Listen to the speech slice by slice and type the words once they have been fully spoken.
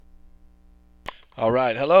All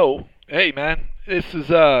right. Hello. Hey, man. This is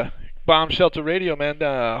Bomb Shelter Radio, man.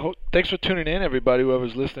 Thanks for tuning in, everybody,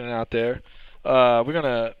 whoever's listening out there. We're going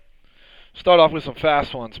to start off with some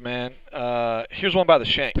fast ones, man. Here's one by the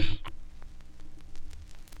Shanks.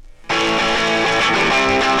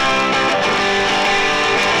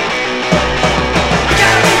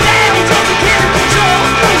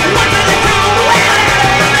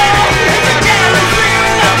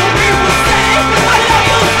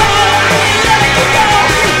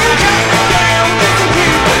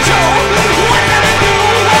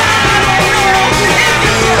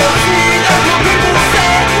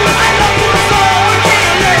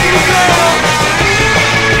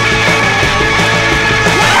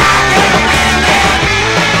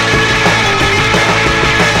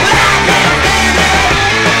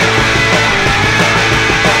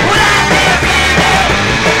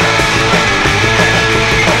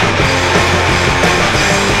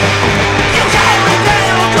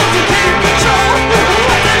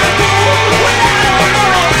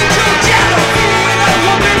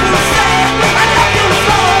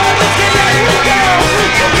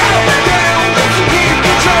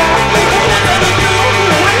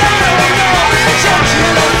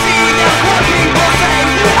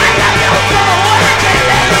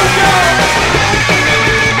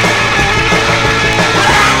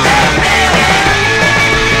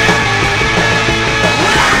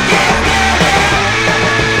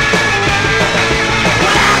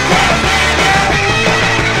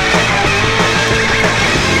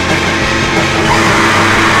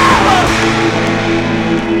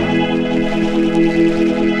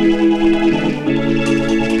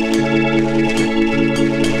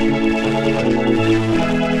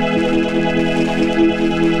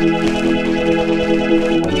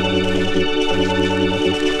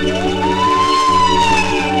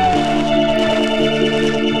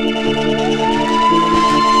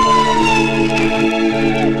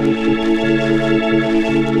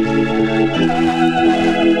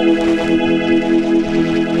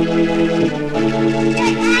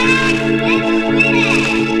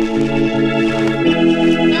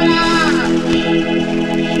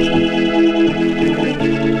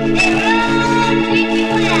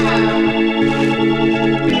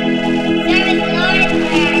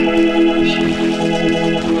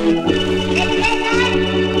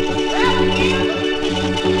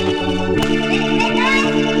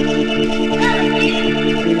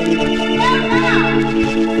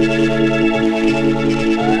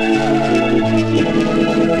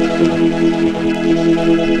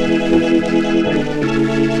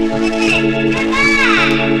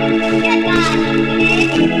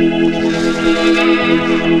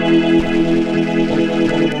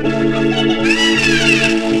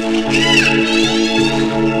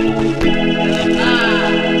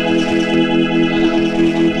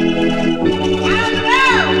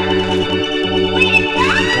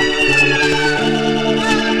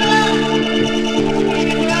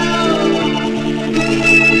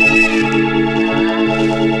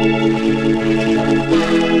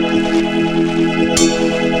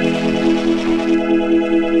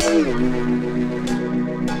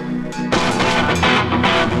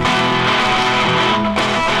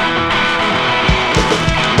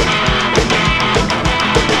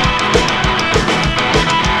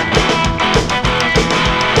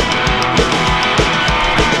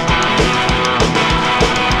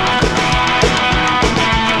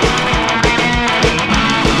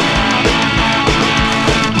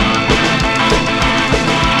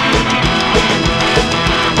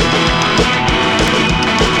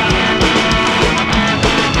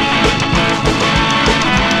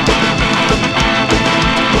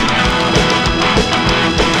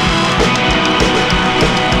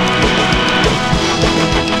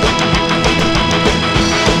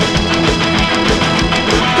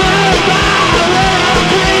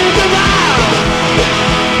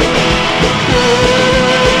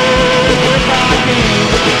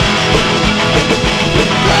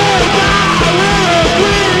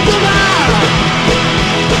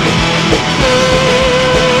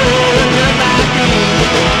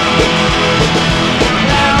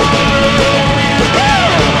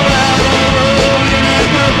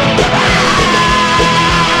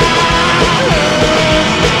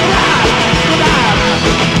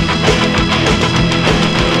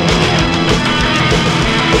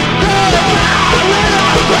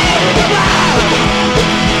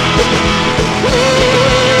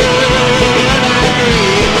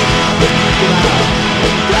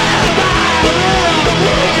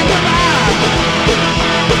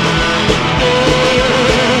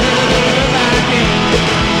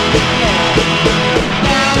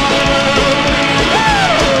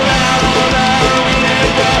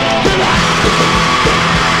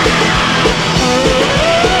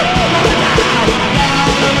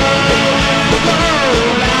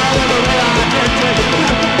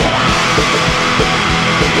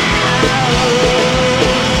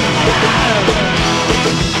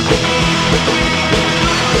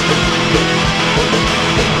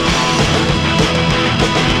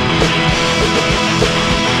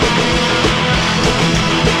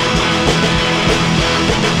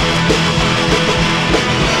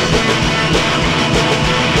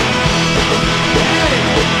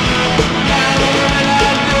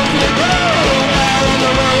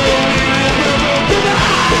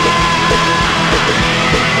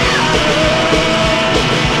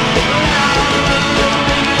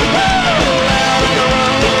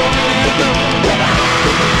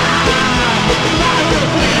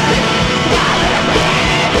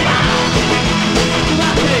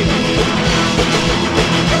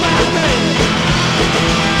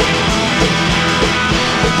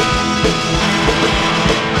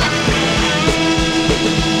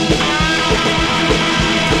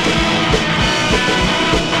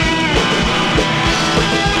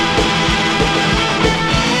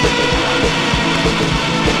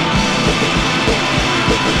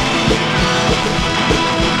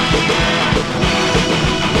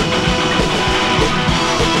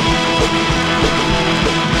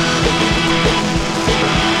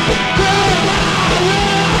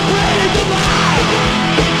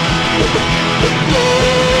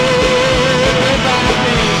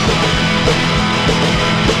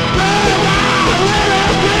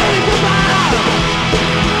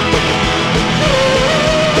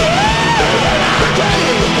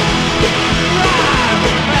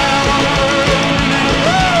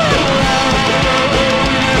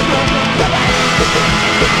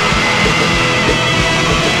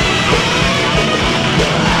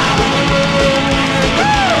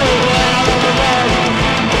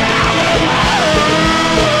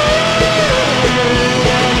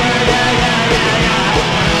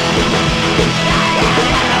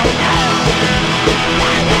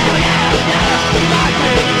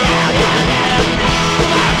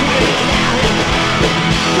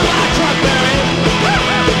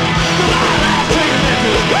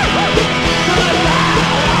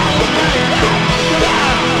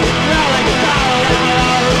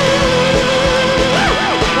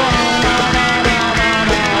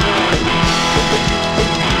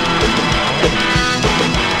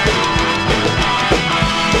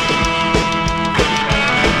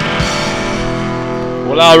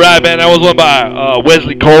 Well, alright, man. That was one by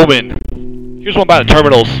Wesley Coleman. Here's one by the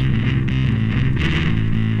Terminals.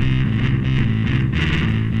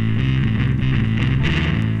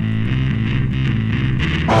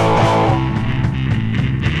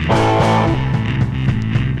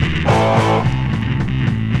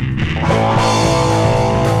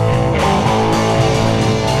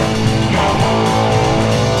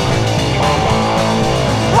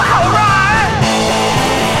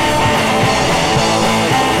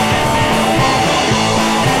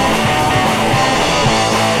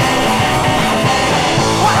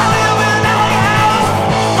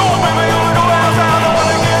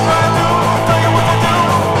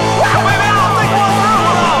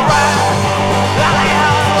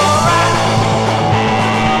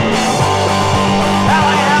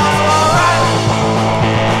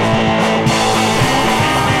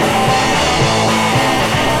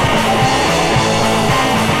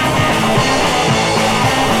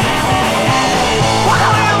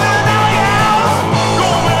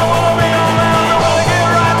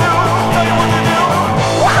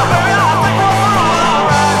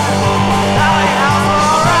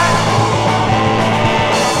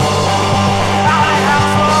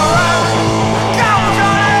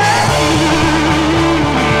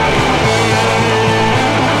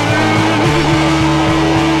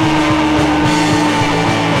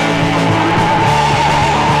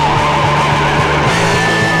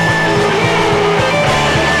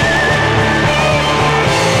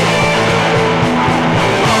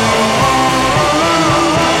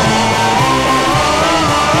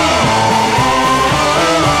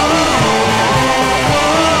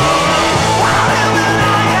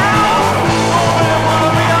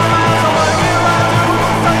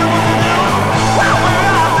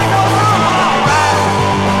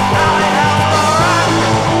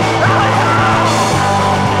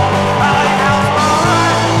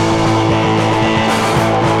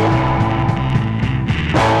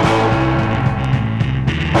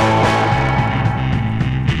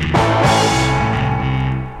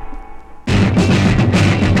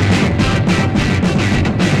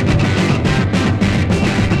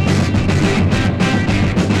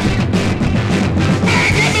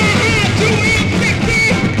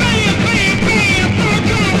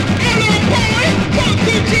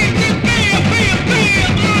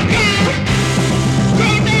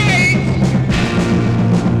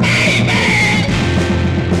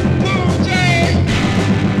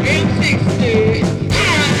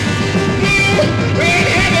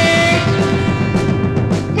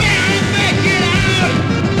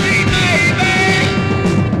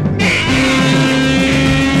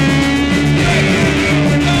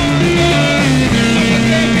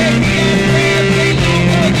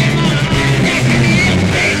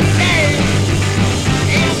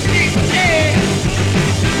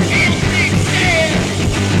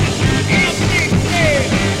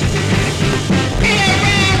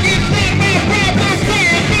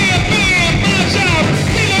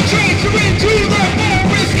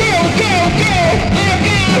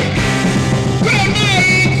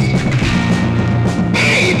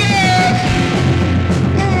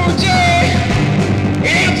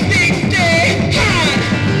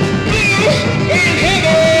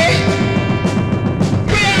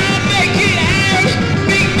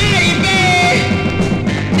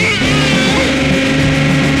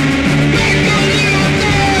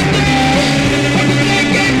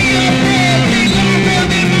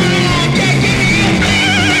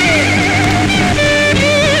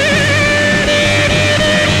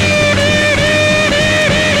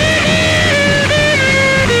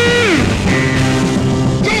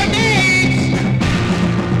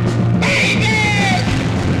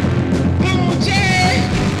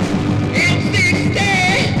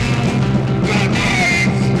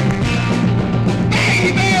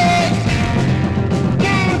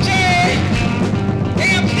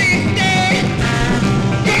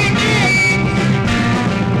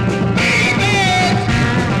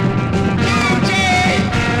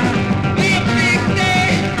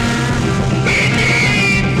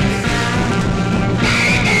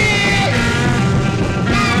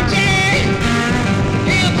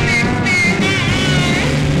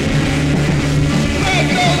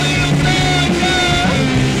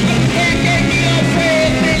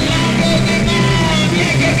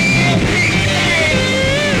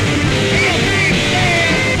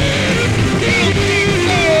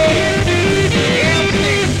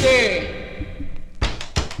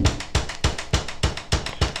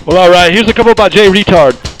 Well, alright, here's a couple by Jay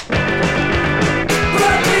Retard.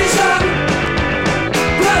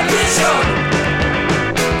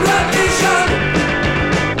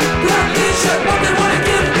 What they wanna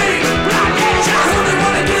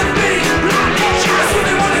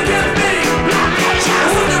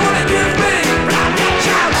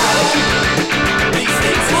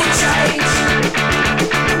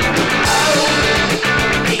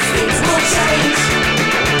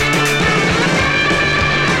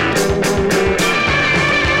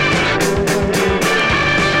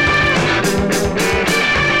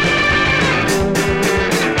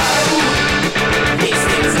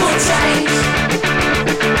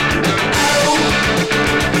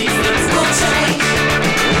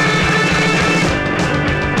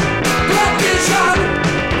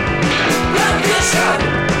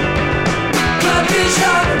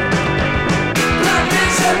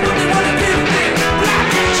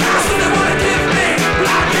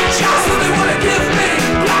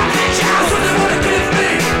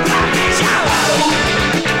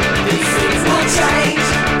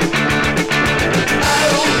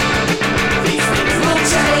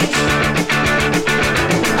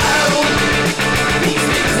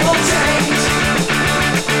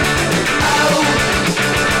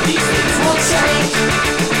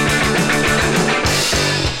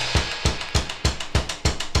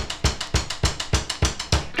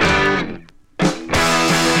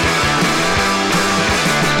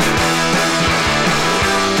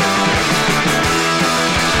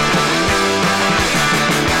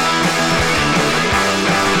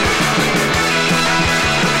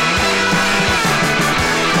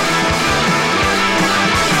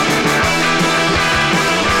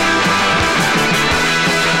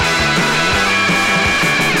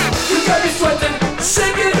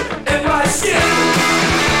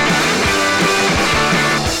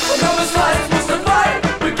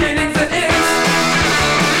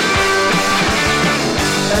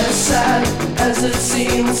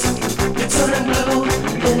seems, you're turning blue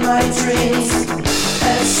in my dreams.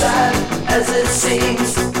 As sad as it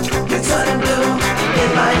seems, you're turning blue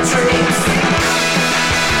in my dreams.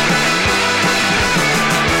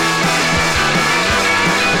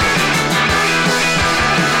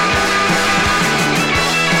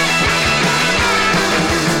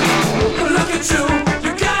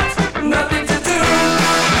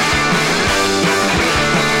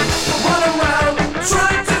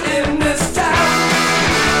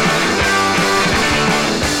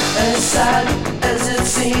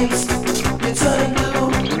 Seems you're turning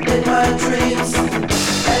blue in my dreams.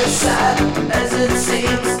 As sad as it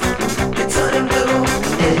seems, you're turning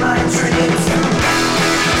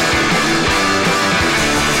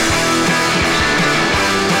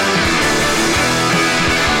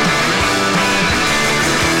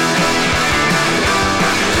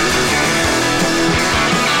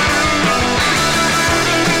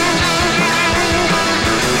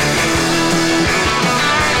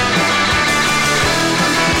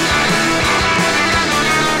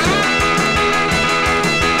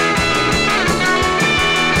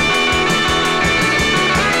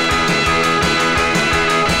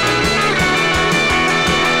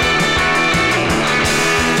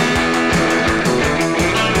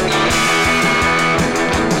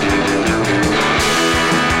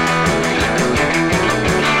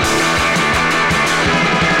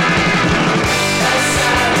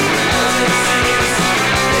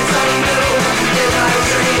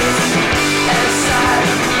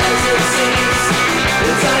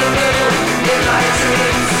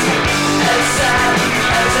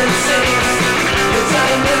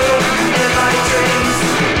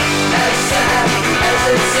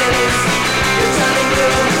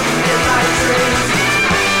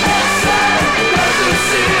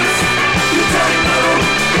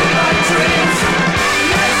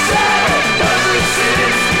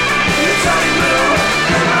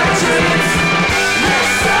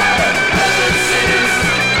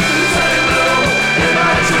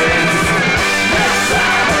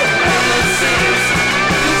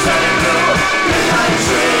blue in my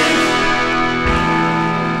dreams.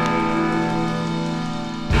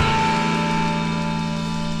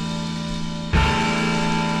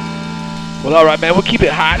 Well, alright, man, we'll keep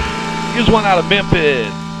it hot. Here's one out of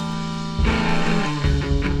Memphis.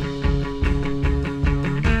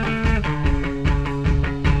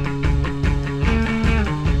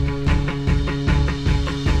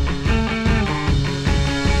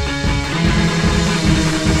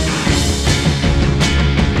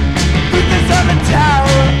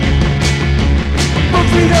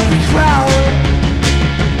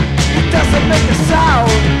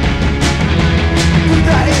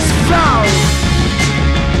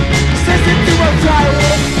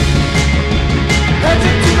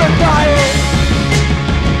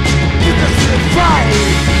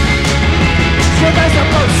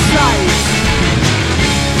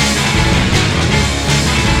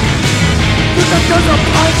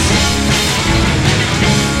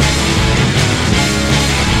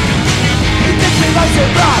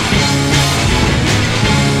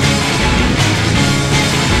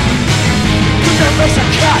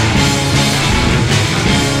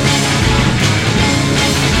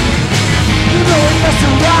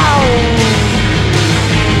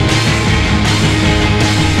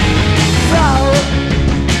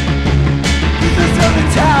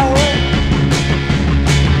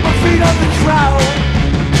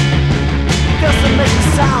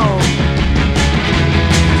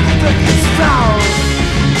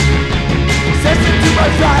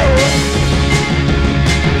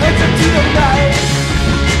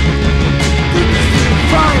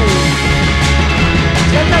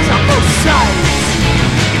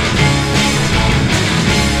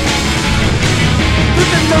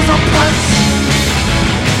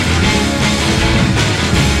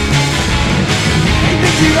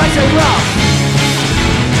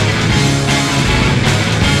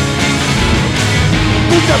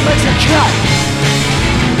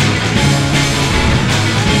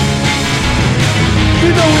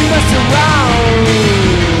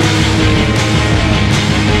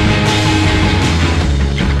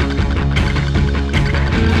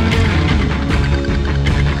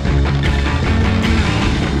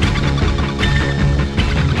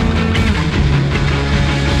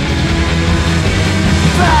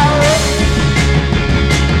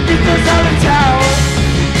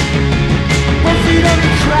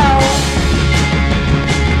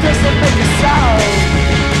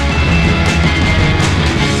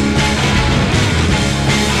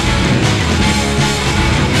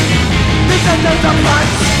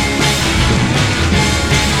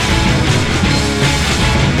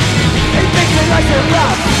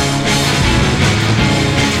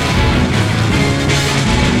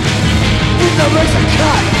 makes a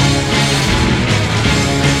cut.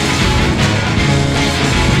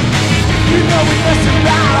 You know we mess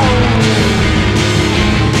around.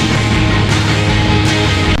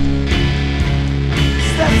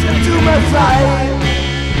 Steps into my flight,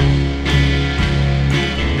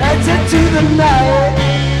 heads into the night.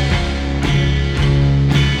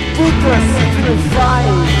 Ruthless into the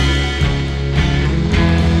fight.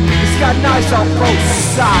 It's got knives on both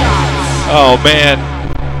sides. Oh man.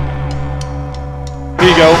 Here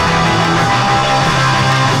you go.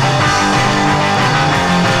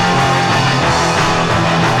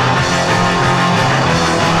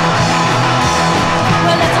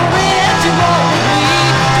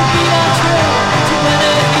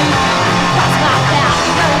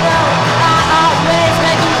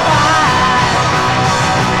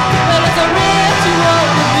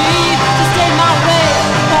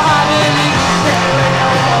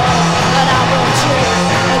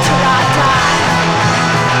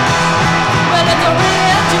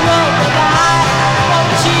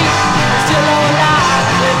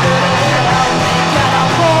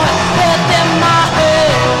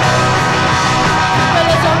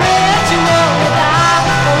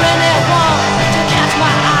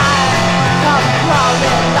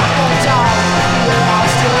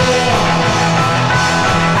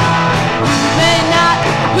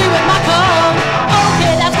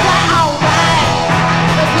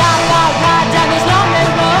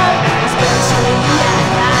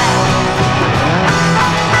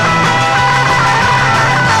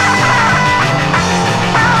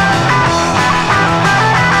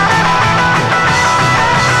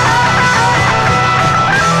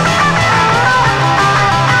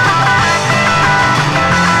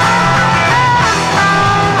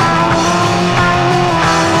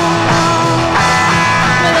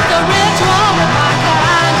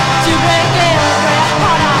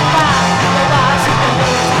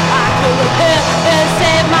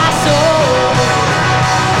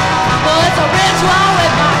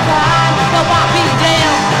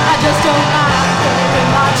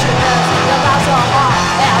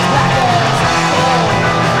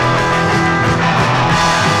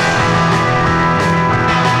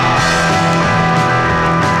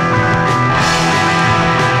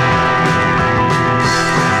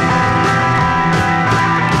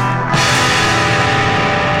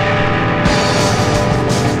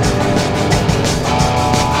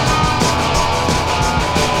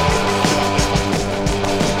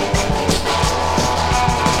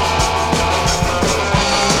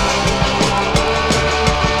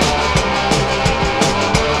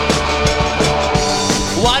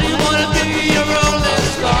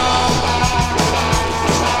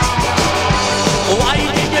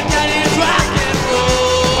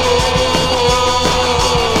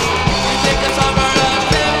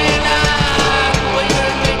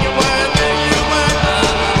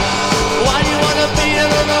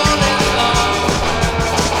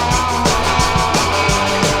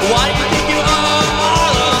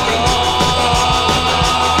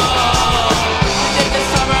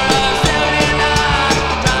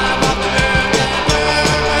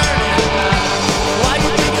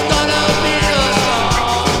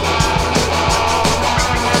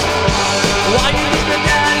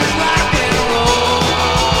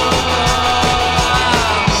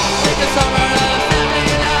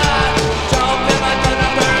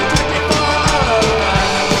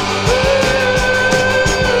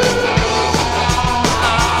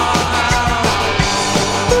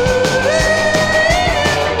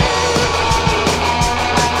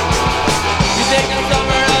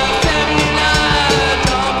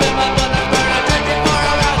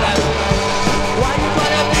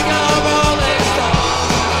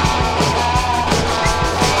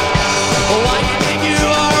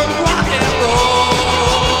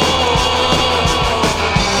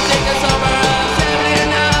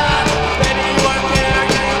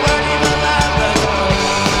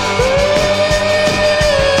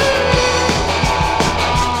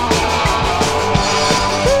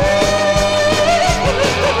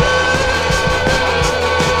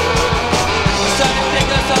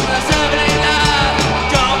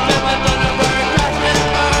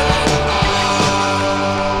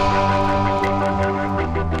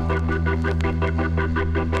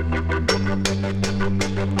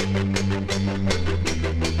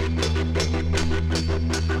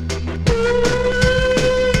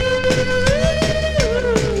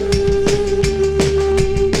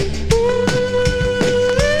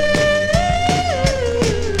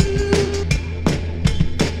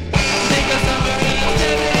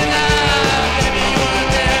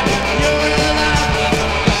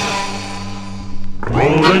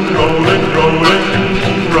 rolling, rolling,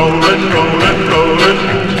 rolling, rolling, rolling.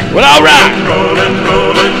 Well, all right. Rolling,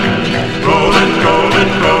 rolling, rolling,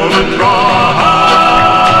 rolling, rolling,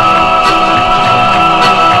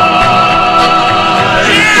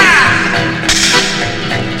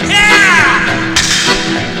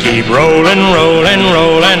 Keep rolling, rolling,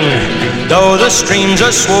 rolling, though the streams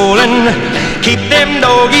are swollen. Keep them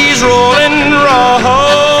doggies rolling,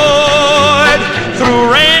 right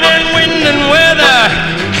through rain and wind and weather,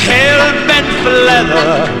 hell-bent for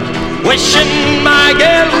leather, wishing my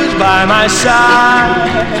gal was by my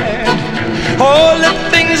side. All the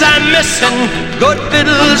things I'm missing, good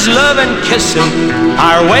fiddles, love and kissing,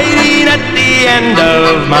 are waiting at the end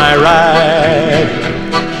of my ride.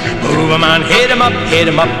 Move 'em on, hit 'em up, hit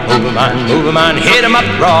 'em up, move 'em on, hit 'em up,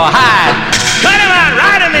 rawhide. Cut 'em out,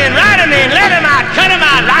 ride 'em in, let 'em out, cut 'em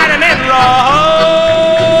out, ride 'em in,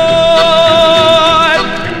 rawhide.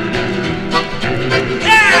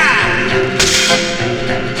 Yeah!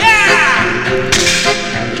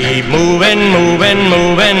 Keep moving, moving,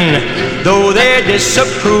 moving, though they're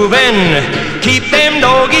disapproving. Keep them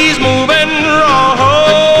doggies moving,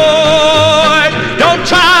 rawhide. Don't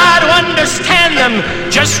try to understand them,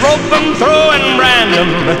 just rope them, throw and brand them.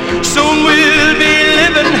 Soon we'll be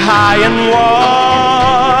living high and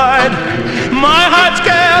wide. My heart's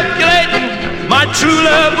calculating, my true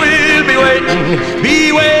love will be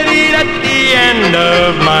waiting at the end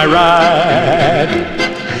of my ride.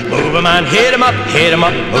 Move 'em on, hit 'em up,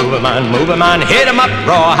 move 'em on, hit 'em up,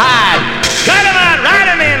 rawhide. Cut 'em out, ride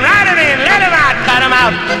 'em in, let 'em out, cut 'em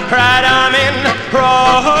out, ride 'em in,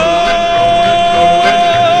 rawhide.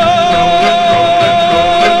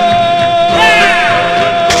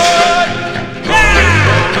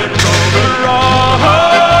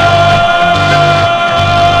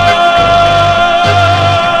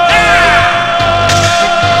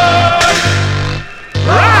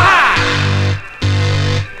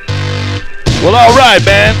 Well, all right,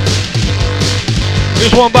 man.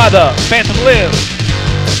 Here's one by the Phantom Limb.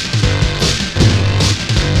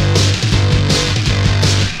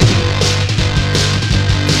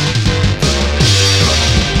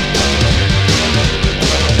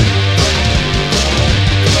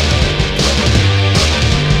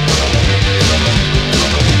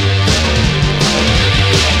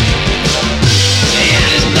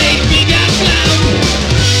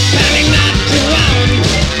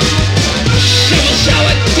 Show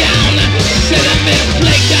it down, set 'em in,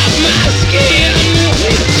 flaked out my skin.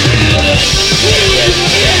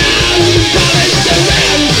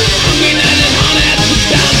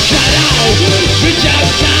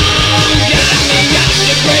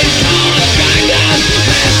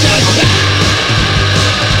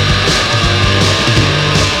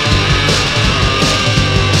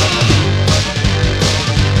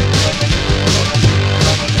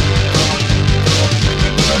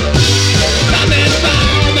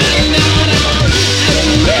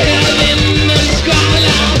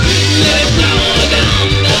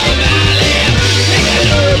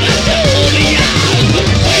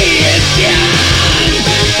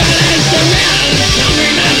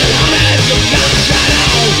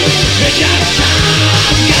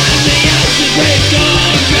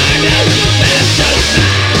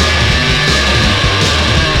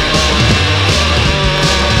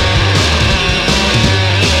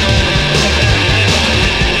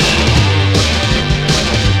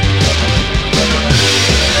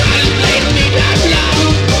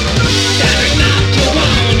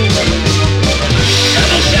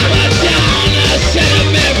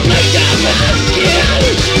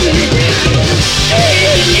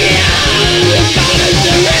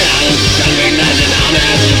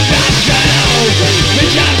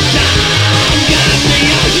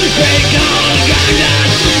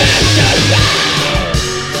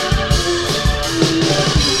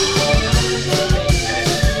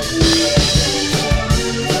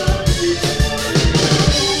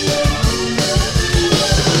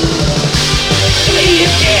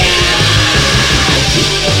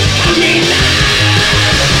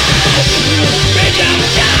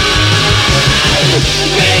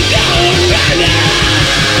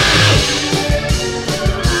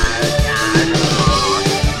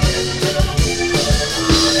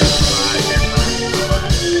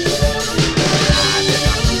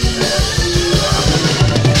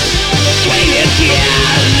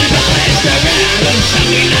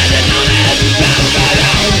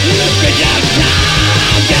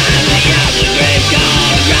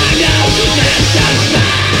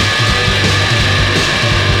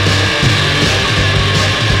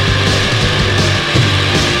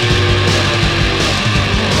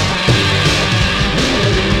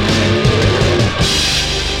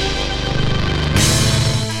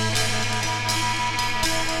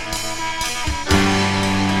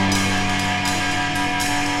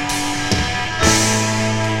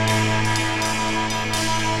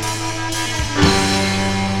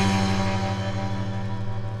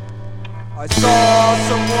 I saw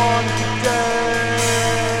someone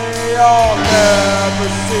today I'll never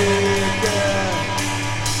see again.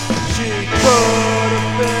 She could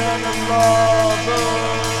have been a lover,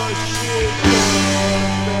 she could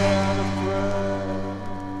have been a friend.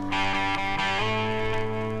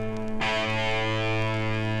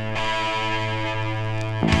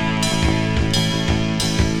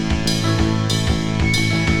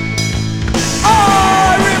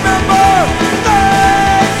 I remember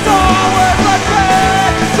things always like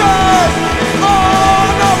pictures on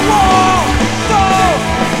the wall. So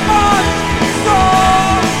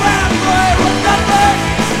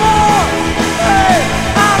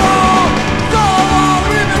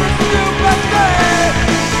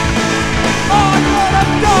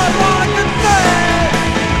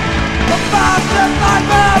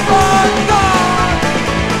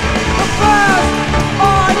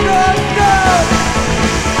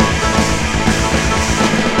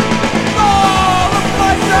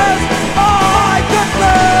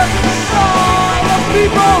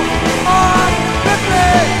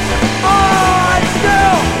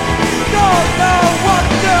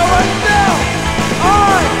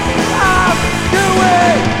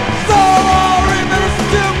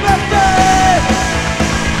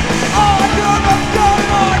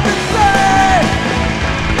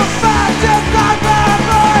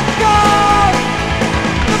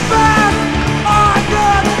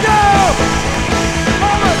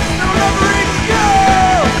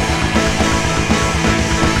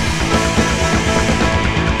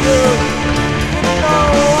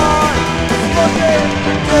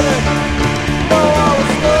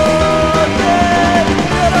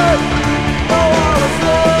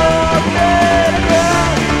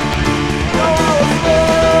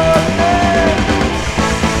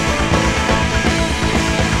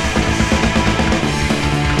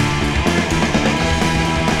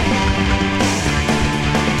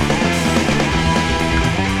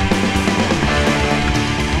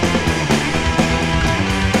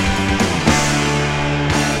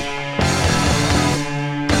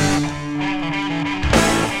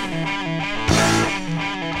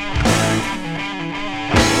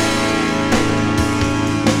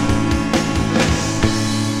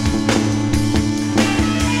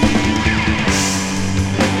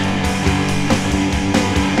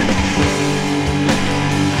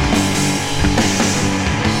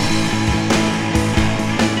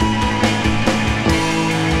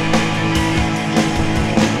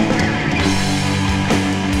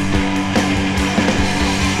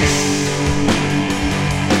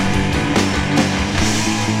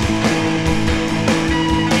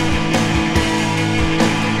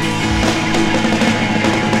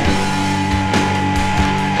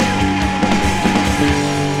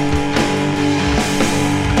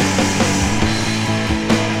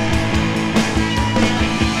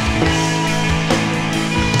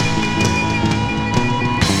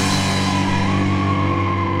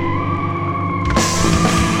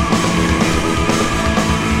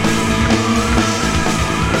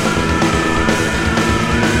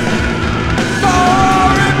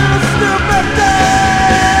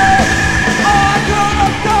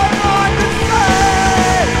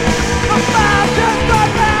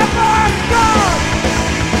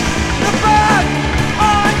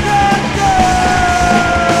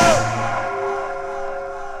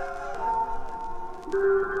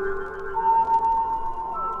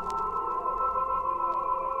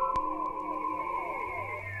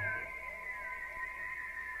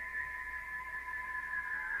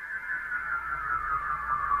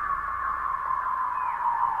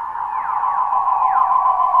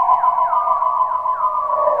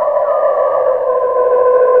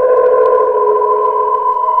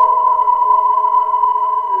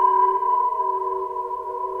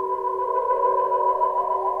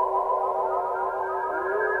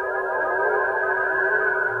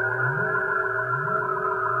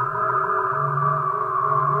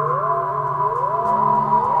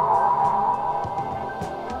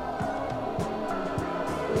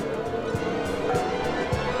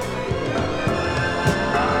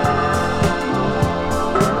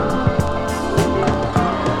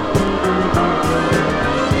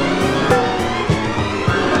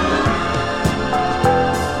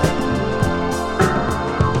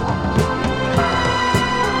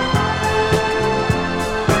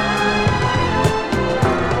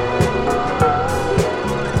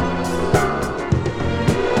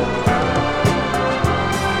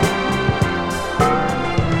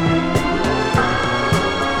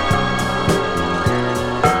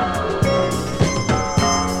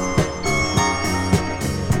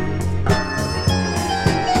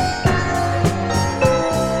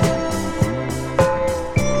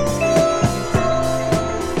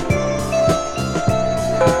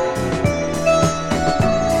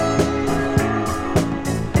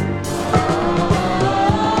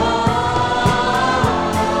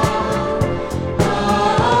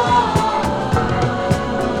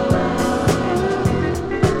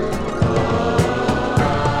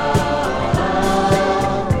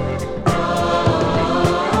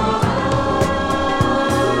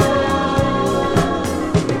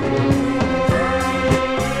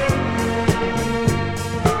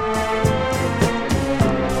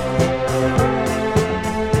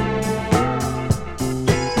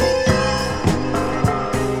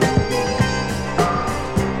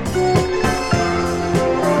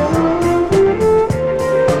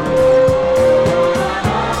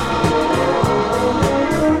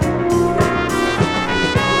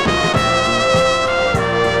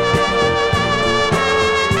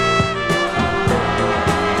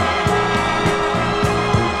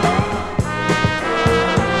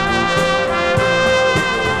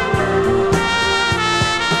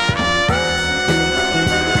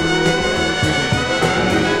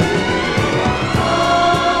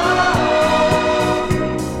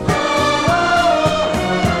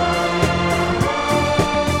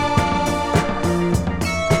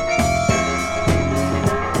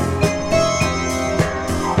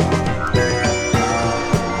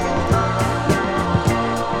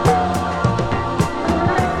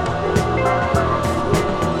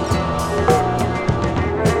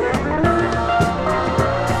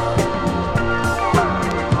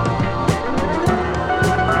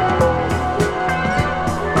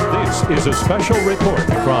is a special report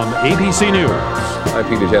from ABC News. I'm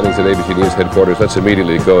Peter Jennings at ABC News headquarters. Let's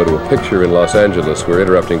immediately go to a picture in Los Angeles. We're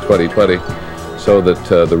interrupting 2020 so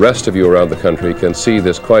that the rest of you around the country can see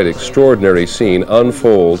this quite extraordinary scene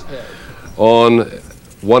unfold on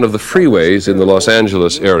one of the freeways in the Los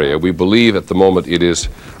Angeles area. We believe at the moment it is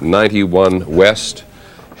 91 West,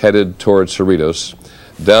 headed towards Cerritos.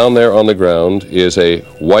 Down there on the ground is a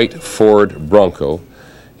white Ford Bronco.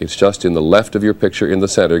 It's just in the left of your picture in the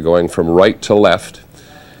center, going from right to left.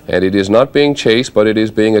 And it is not being chased, but it is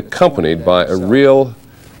being accompanied by a real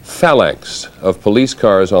phalanx of police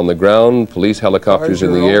cars on the ground, police helicopters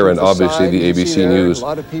in the air, and obviously the ABC News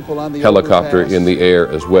helicopter in the air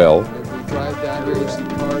as well.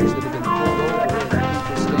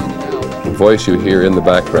 The voice you hear in the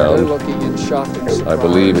background, I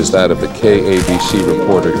believe, is that of the KABC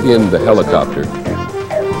reporter in the helicopter.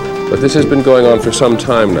 But this has been going on for some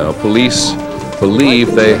time now. Police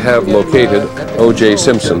believe they have located O.J.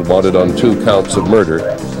 Simpson, wanted on 2 counts of murder,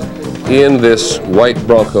 in this white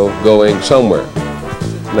Bronco going somewhere.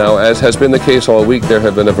 Now, as has been the case all week, there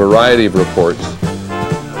have been a variety of reports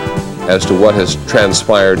as to what has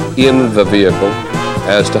transpired in the vehicle,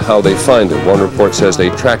 as to how they find it. One report says they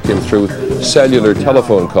tracked him through cellular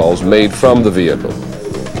telephone calls made from the vehicle.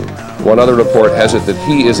 One other report has it that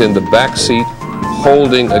he is in the back seat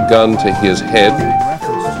holding a gun to his head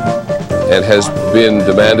and has been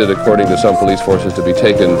demanded, according to some police forces, to be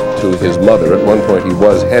taken to his mother. At one point he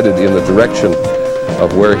was headed in the direction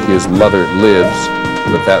of where his mother lives,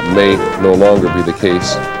 but that may no longer be the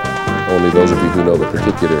case. Only those of you who know the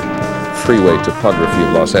particular freeway topography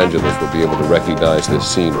of Los Angeles will be able to recognize this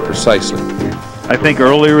scene precisely. I think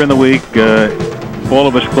earlier in the week, all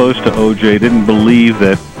of us close to O.J. didn't believe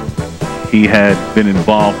that he had been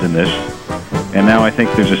involved in this. And now I think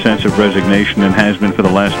there's a sense of resignation, and has been for the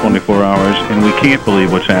last 24 hours, and we can't believe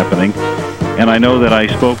what's happening. And I know that I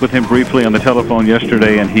spoke with him briefly on the telephone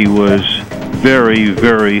yesterday, and he was very,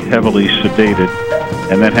 very heavily sedated.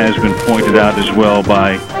 And that has been pointed out as well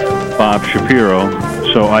by Bob Shapiro.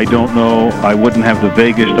 So I don't know, I wouldn't have the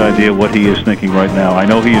vaguest idea what he is thinking right now. I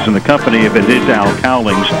know he is in the company, if it is Al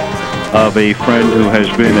Cowlings, of a friend who has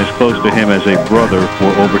been as close to him as a brother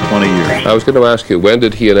for over 20 years. I was going to ask you, when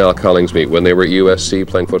did he and Al Cowlings meet? When they were at USC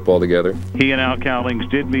playing football together? He and Al Cowlings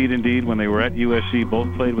did meet indeed when they were at USC.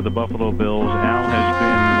 Both played with the Buffalo Bills. Al has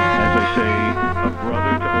been, as I say, a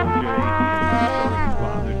brother to O.J. and a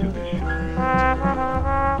father to his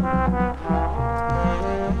children.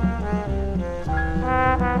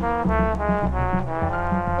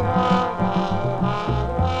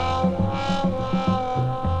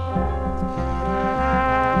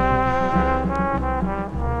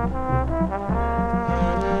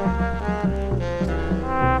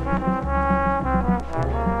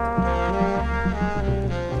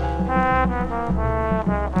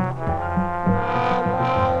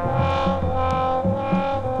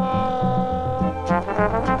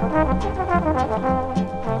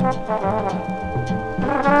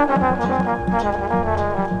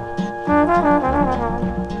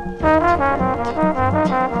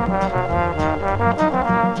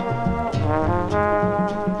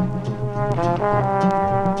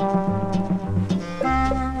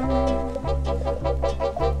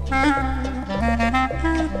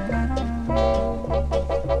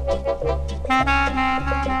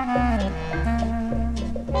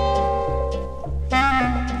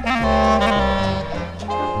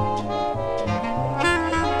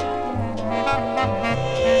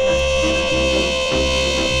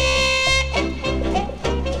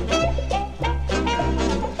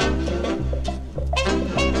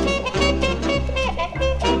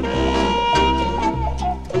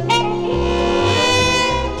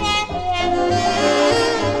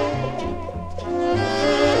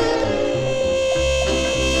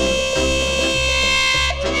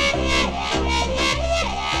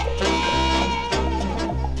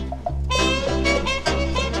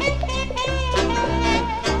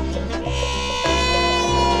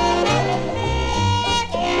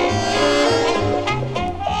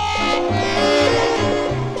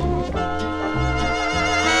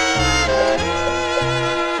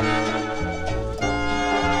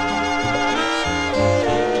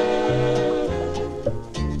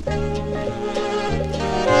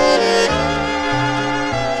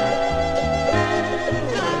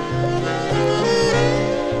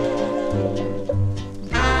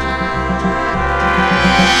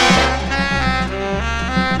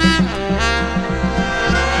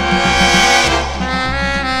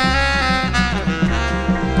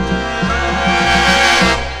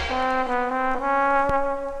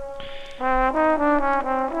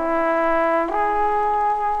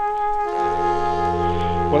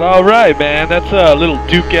 Well, all right, man. That's a little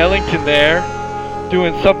Duke Ellington there,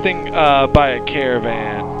 doing something by a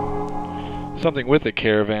caravan. Something with a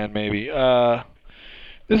caravan, maybe.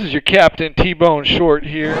 This is your Captain T-Bone Short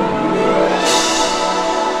here.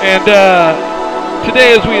 And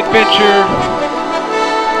today as we adventure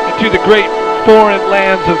into the great foreign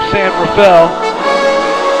lands of San Rafael,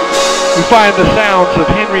 we find the sounds of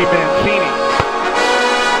Henry Mancini.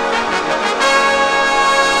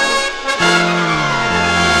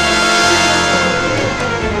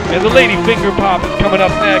 And the Lady Finger Pop is coming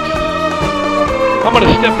up next. I'm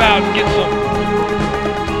gonna step out and get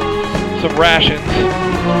some rations.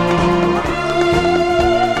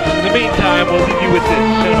 In the meantime, we'll leave you with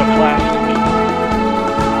this cinema classic.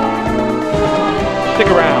 Stick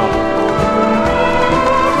around.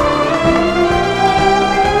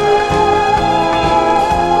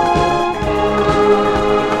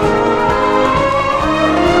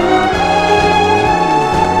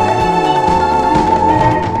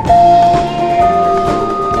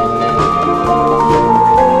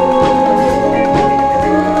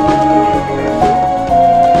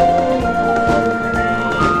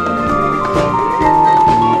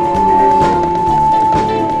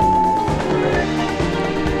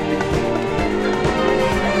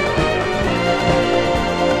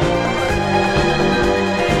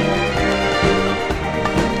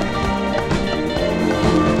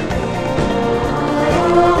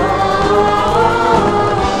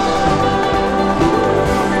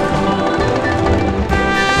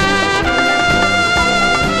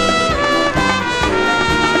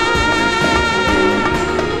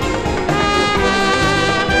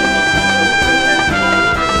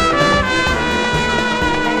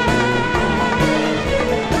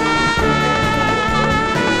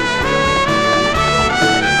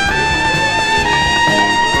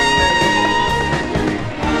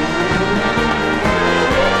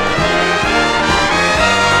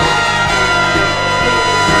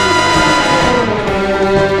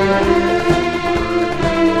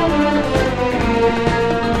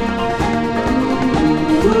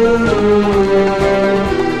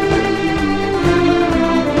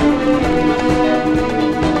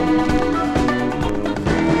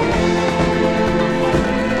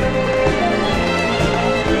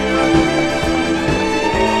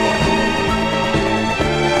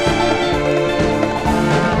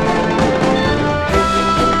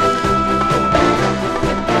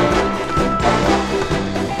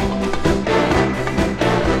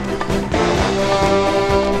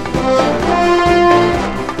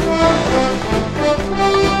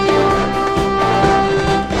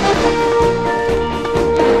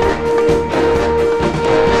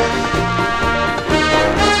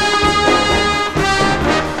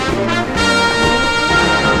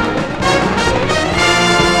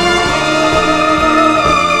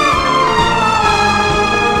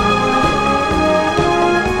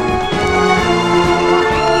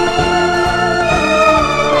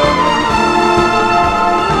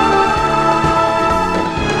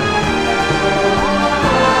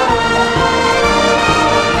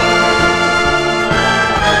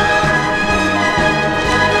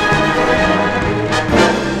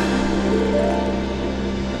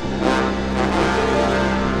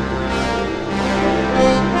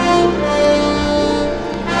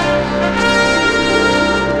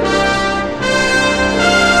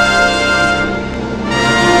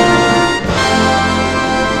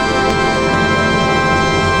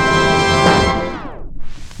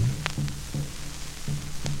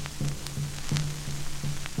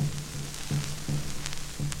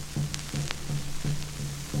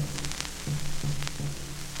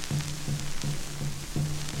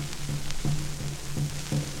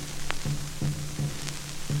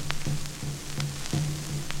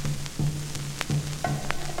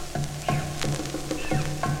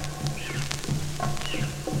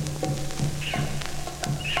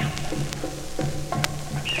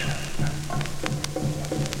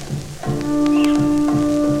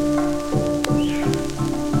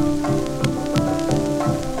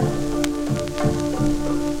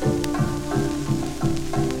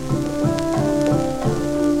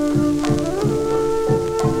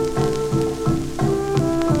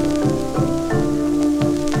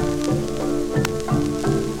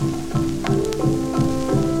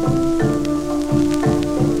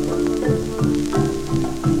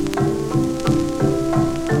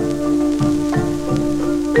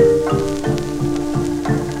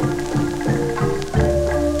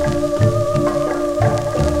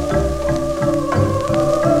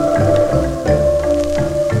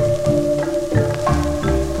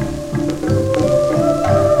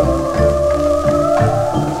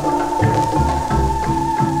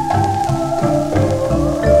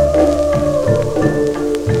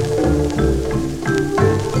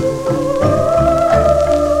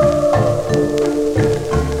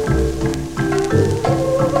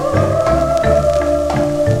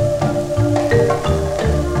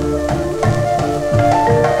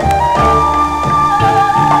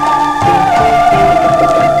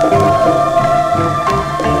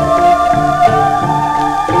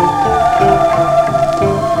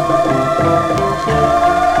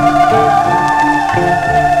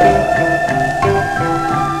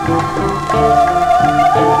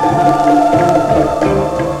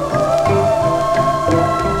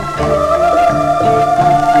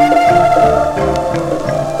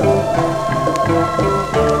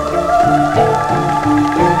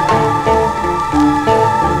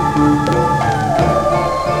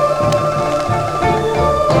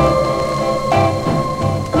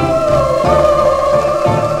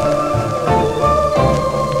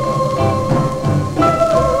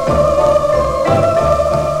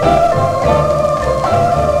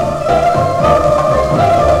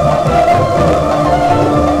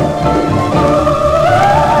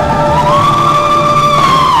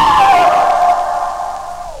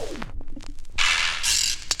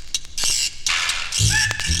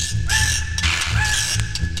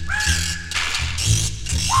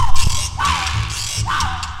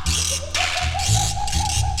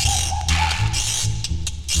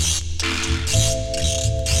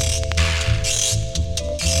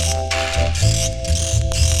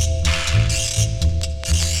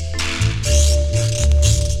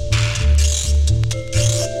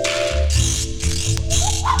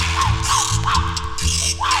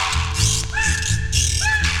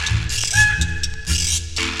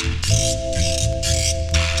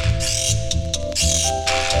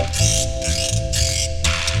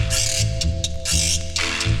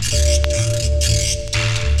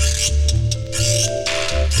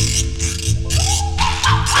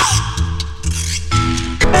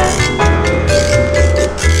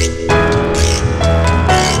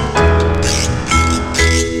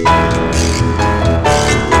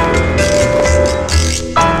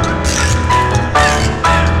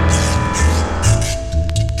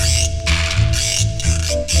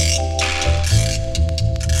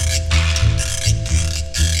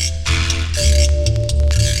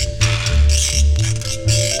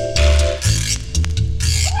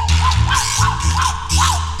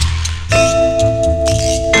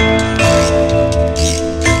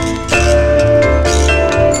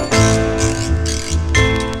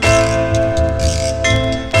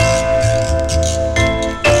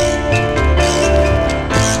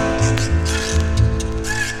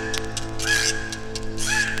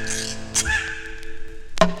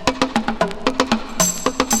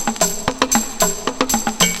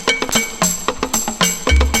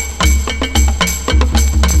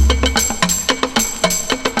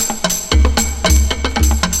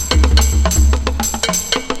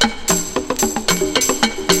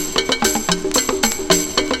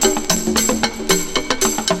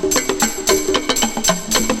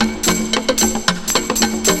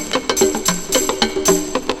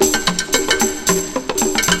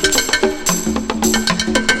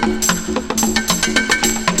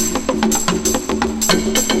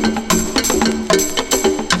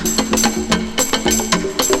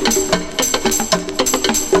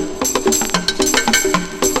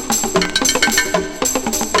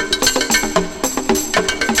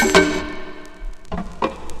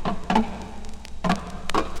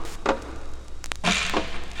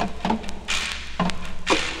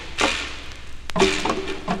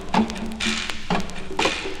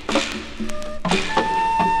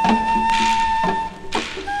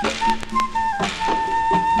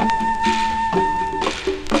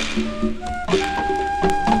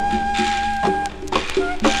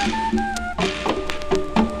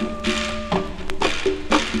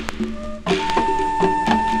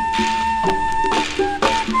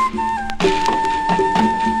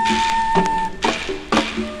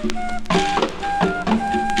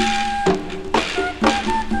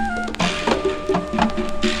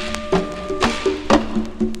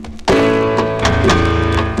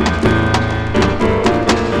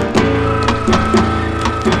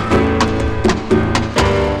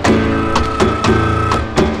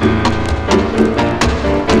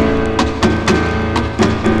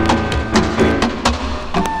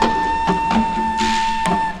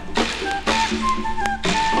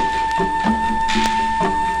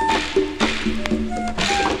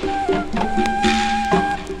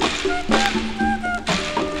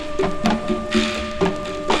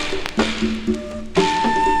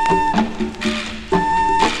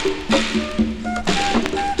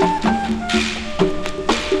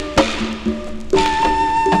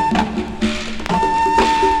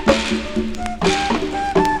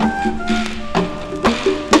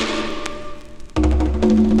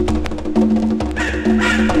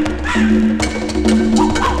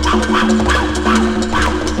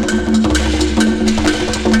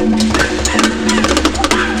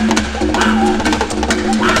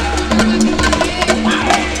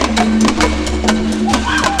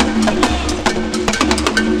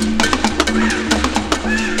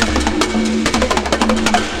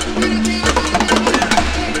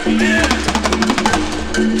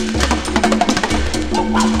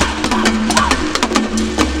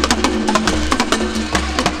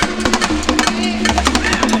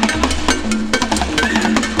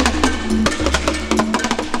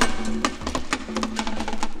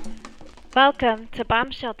 Welcome to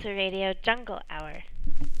Bomb Shelter Radio Jungle Hour.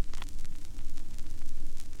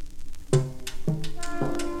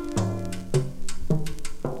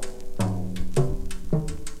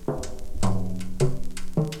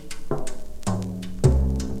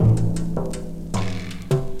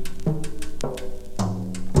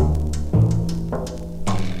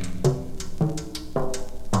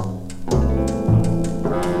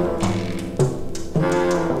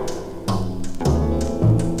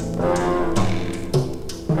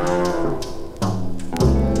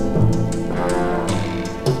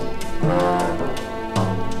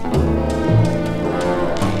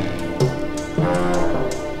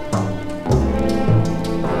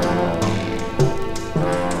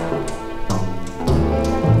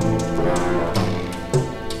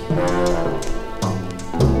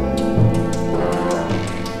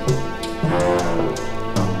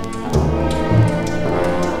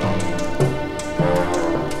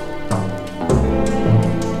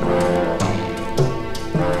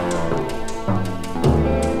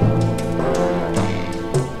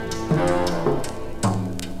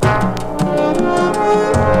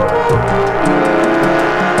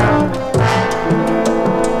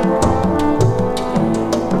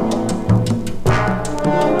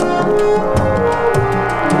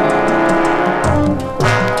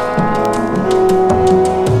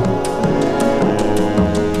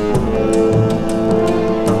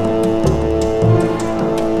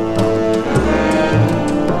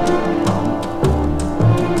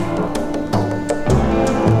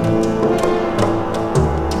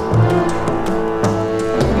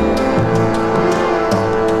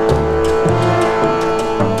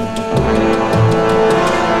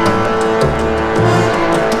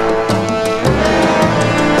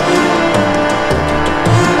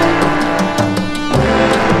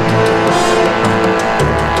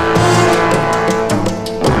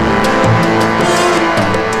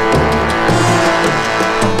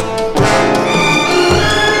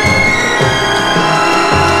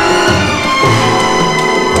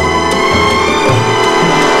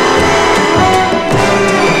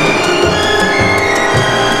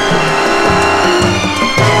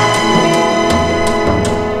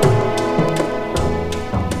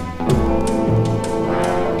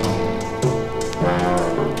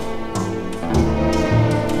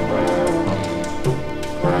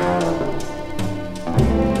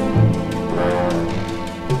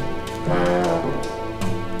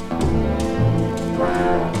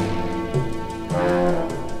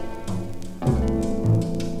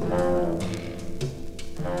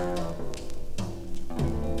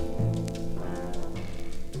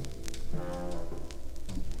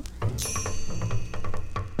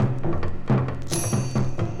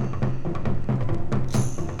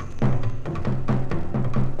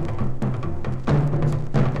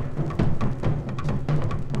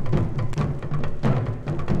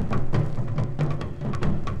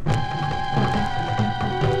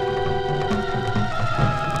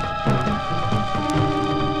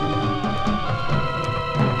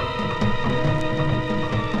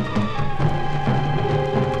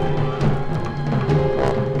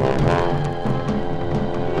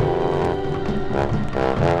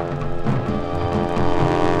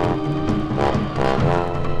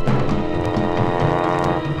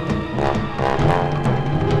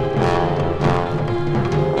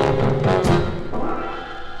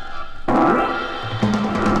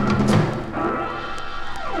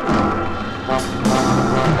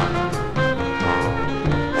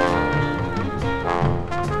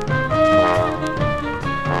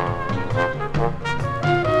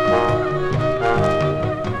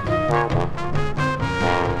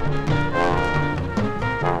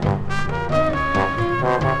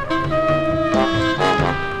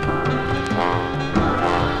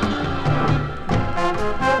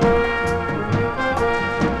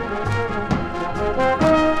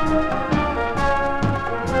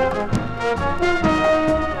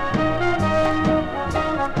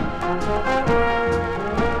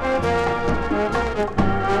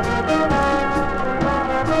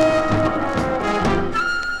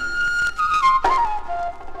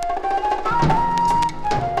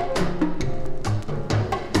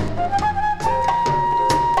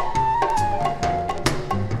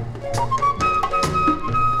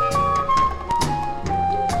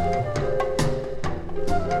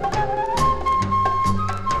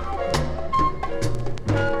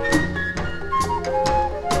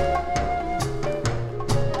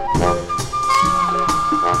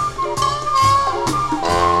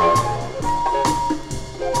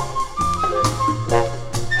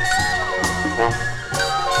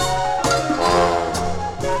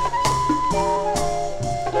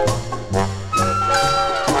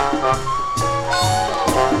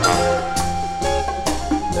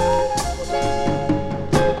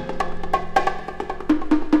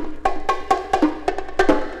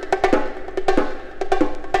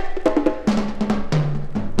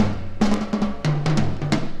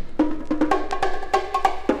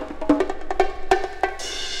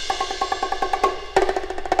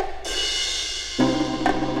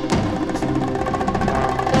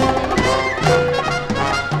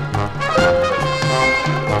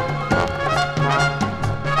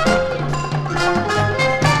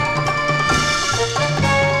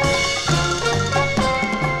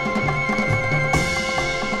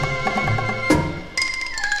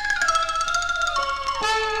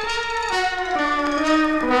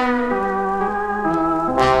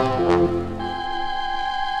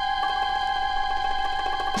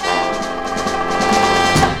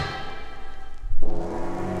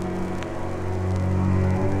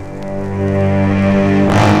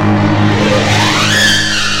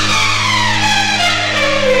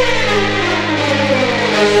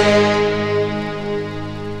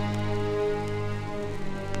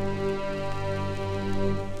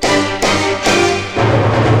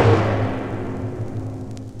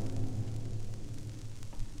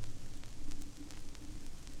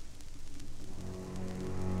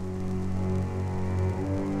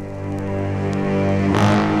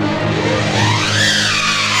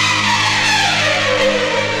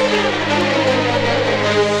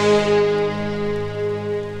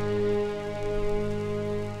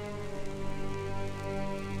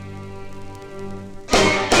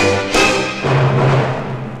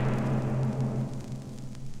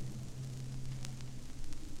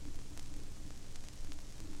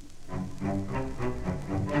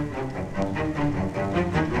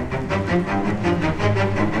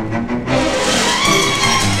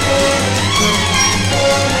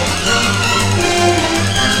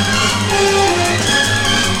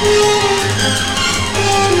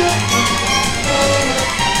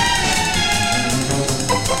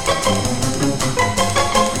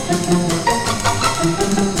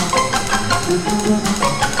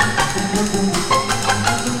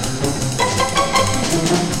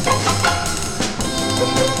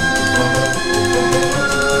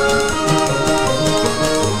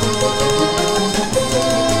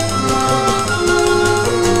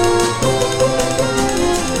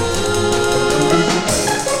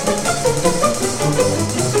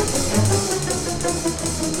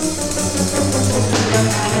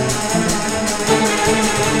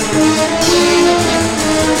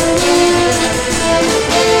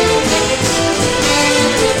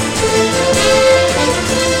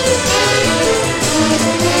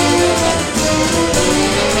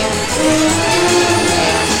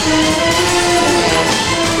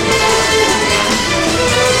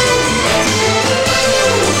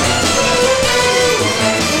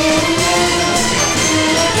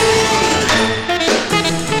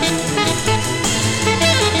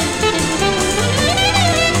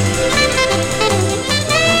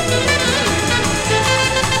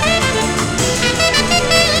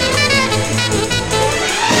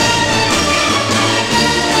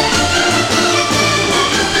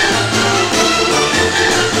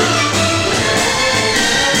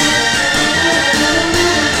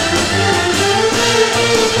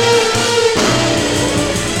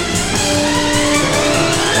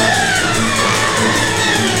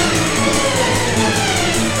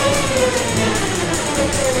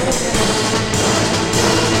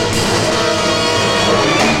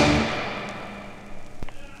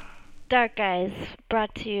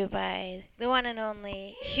 brought to you by the one and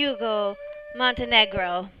only Hugo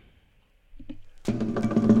Montenegro.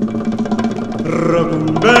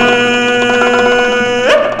 Rogumbe,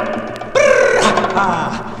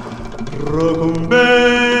 Rogumbe,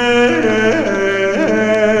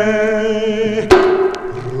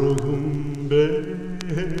 Rogumbe.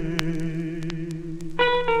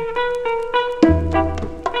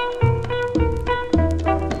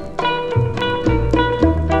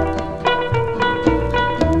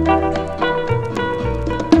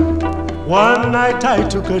 One night I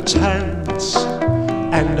took a chance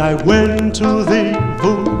and I went to the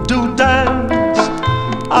voodoo dance.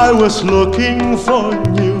 I was looking for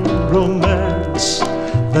new romance.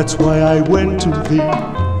 That's why I went to the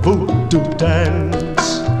voodoo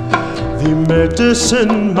dance. The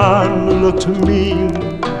medicine man looked mean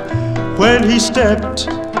when he stepped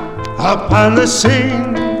upon the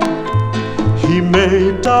scene. He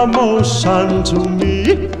made a motion to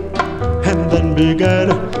me and then began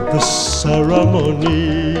the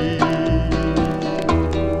ceremony.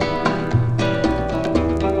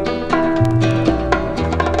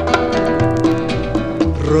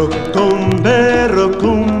 Rocumbe,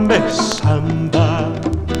 rocumbe, samba.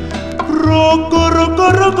 Roco, roco,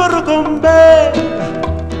 roco, rocumbe.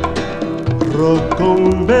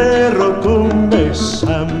 Rocumbe, rocumbe,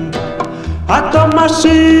 samba.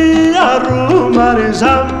 Atomasi, arumari,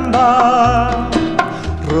 zamba.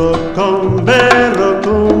 Rocumbe,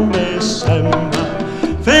 rocumbe, samba.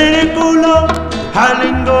 Feliculo,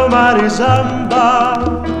 halingo, marizamba.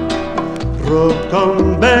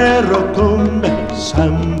 Rocumbe, rocumbe,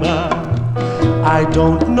 samba. I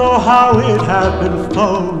don't know how it happened,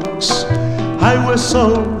 folks. I was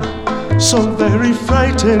so very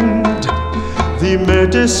frightened. The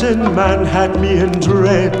medicine man had me in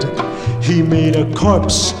dread. He made a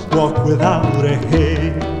corpse walk without a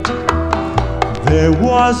head. There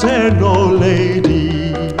was an old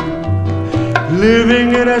lady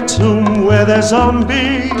living in a tomb with a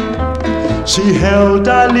zombie. She held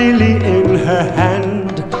a lily in her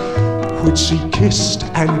hand, which she kissed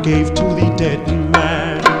and gave to the dead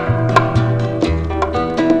man.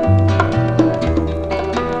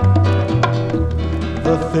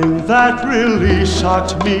 The thing that really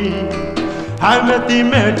shocked me, I met the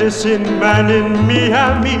medicine man in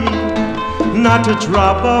Miami. Not a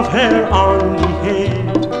drop of hair on the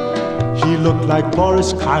head. He looked like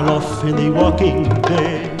Boris Karloff in The Walking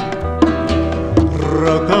Dead.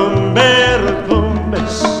 Rocumbe, rocumbe,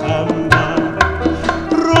 samba.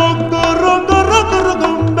 Roco, roco, roco,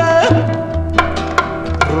 rocumbe.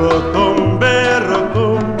 Rocumbe,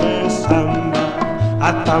 rocumbe, samba.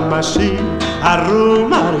 Atamashi,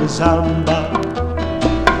 arumari, zamba.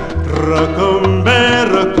 Rocumbe,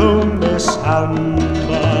 rocumbe,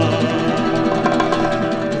 samba.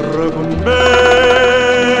 Rocumbe,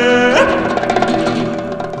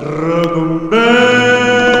 rocumbe.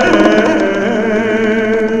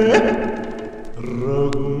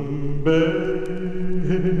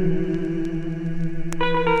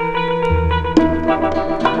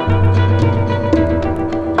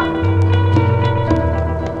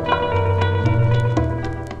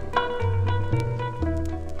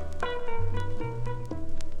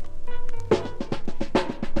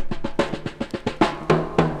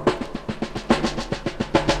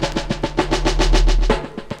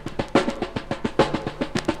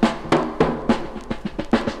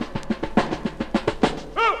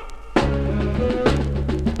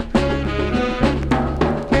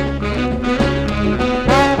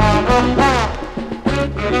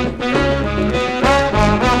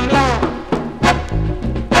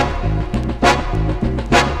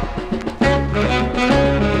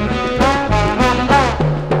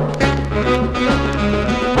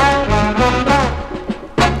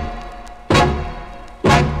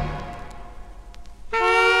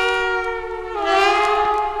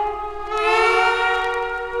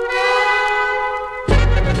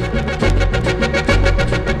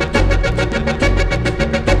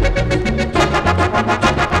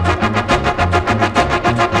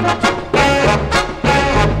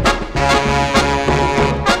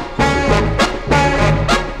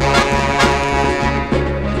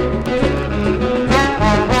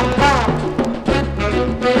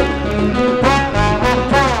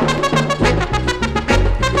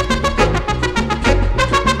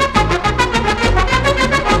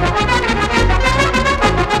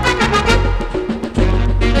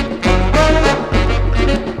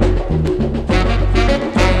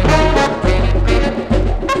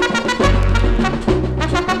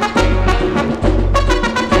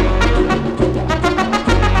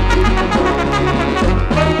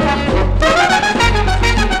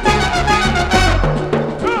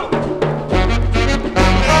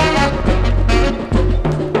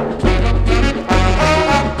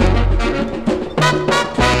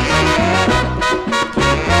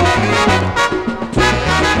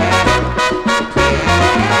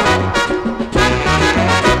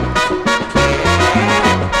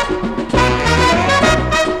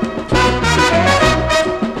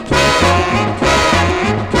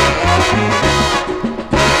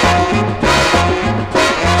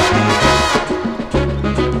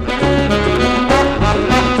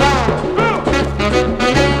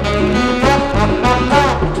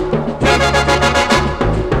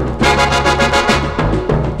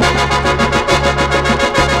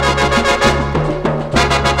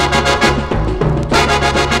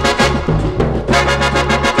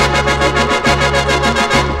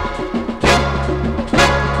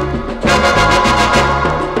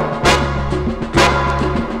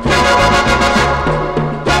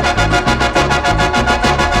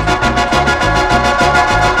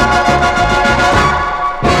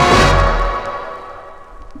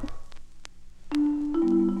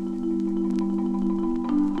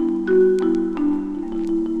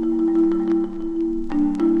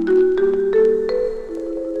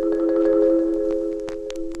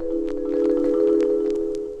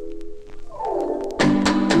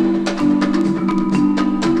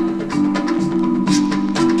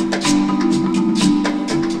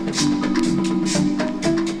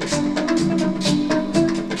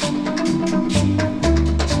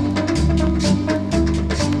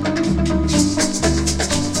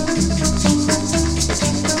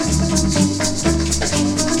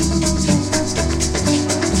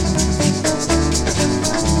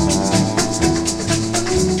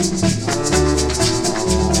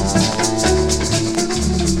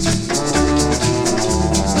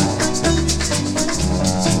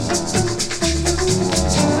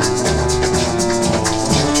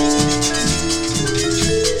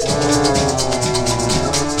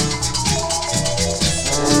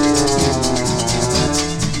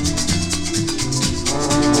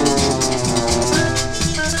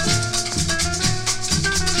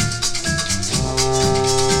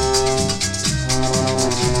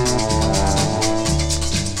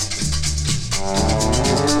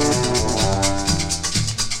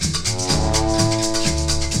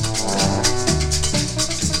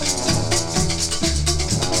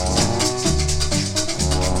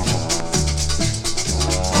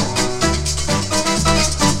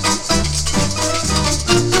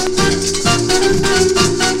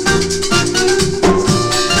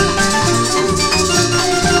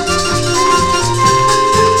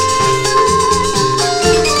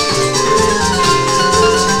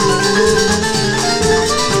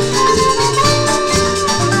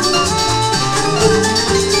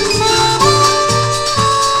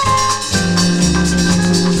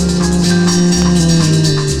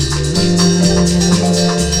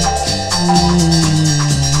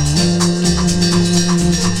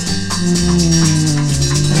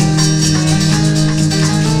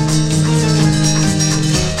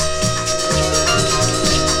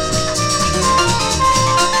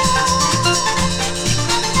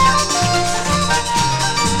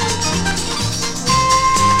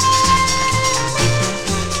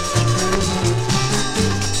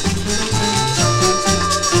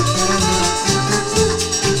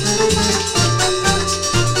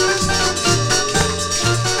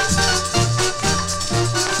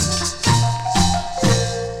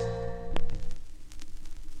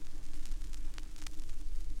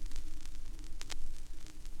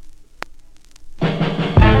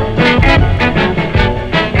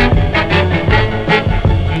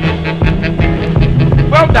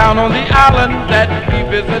 island that we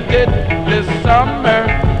visited this summer.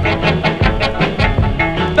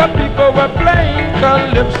 The people were playing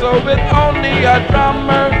calypso with only a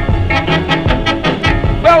drummer.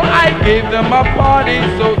 Well, I gave them a party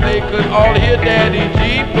so they could all hear Daddy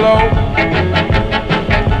G blow.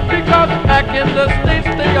 Because back in the States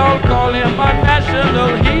they all call him a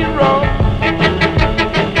national hero.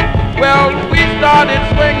 Well, we started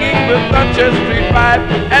swinging with the Church Street Five,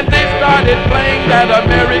 and they started playing that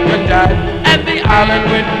American jive, and the island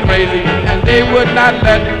went crazy, and they would not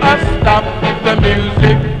let us stop the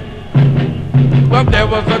music. Well, there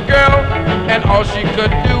was a girl, and all she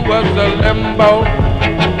could do was a limbo.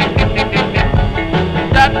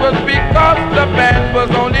 That was because the band was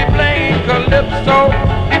only playing calypso.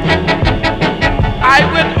 I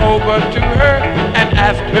went over to her and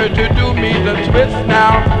asked her to do me the twist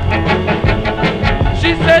now.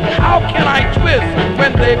 She said, how can I twist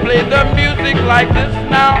when they play the music like this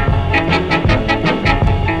now?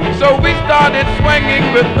 So we started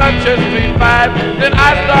swinging with the Church Street Five. Then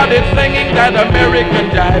I started singing that American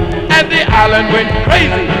jive, and the island went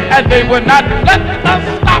crazy, and they would not let us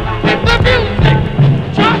stop the music.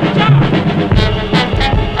 Cha-cha!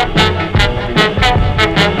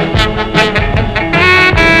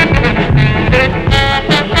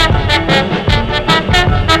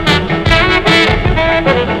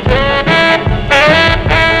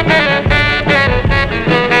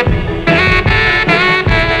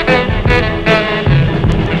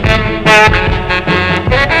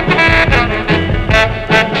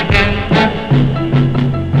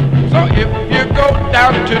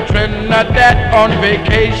 Trinidad on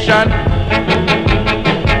vacation,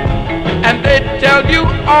 and they tell you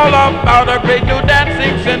all about a great new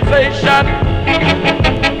dancing sensation.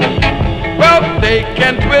 Well, they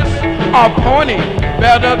can twist a pony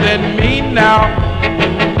better than me now,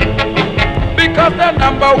 because their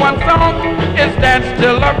number one song is Dance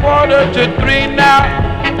Till 2:45 now.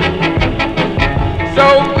 So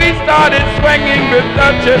we started swinging with the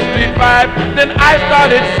Church Street Five. Then I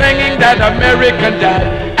started singing that American jive,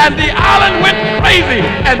 and the island went crazy,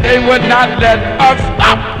 and they would not let us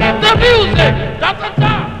stop the music.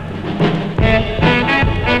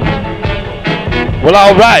 Well,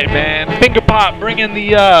 all right, man. Finger Pop, bring in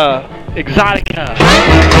the Exotica.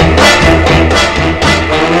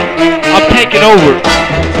 I'm taking over,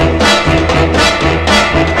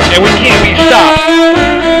 and we can't be stopped.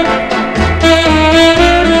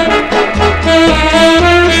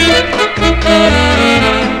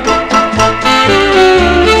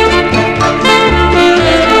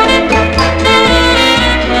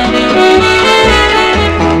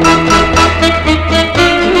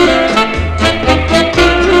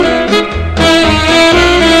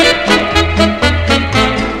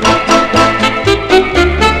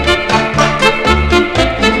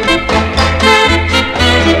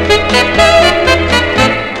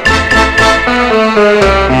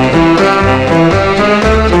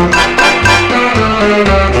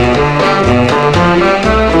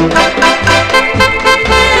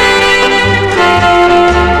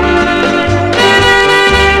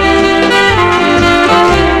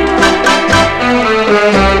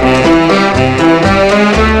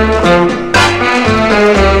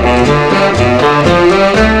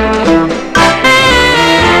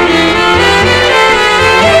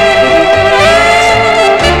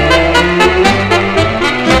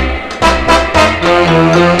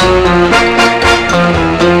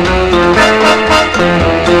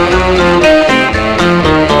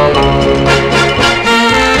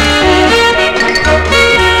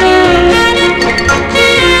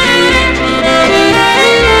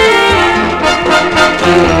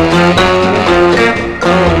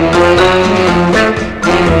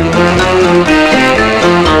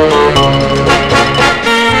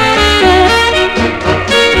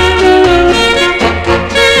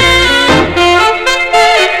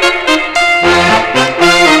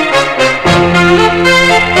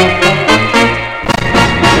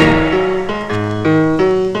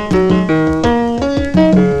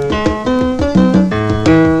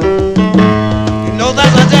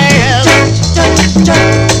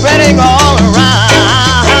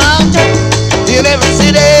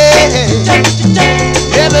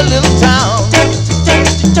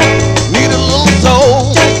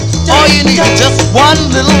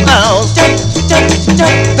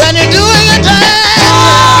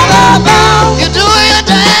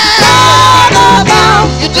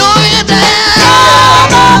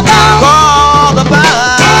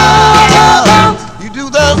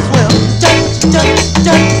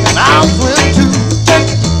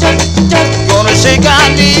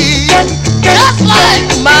 Just like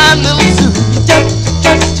my little suit.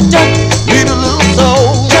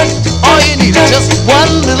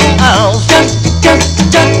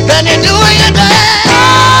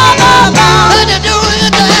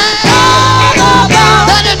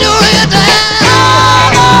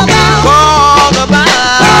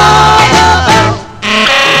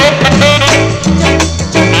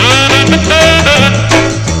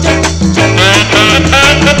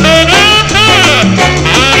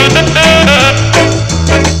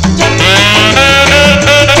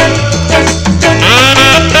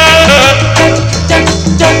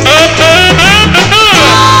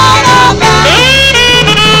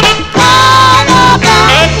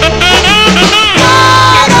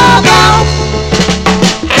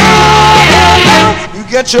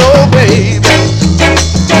 get your baby.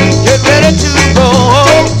 Get ready to go.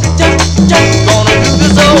 Gonna do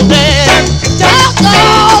this old dance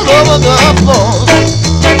all over the floor.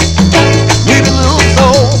 Need a little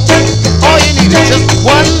soul. All you need is just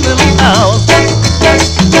one little house.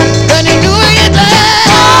 When you do it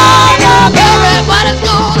dance, everybody's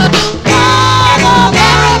gonna do.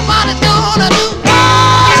 Everybody's gonna do.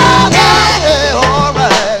 Yeah, all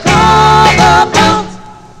right.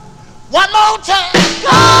 One more time.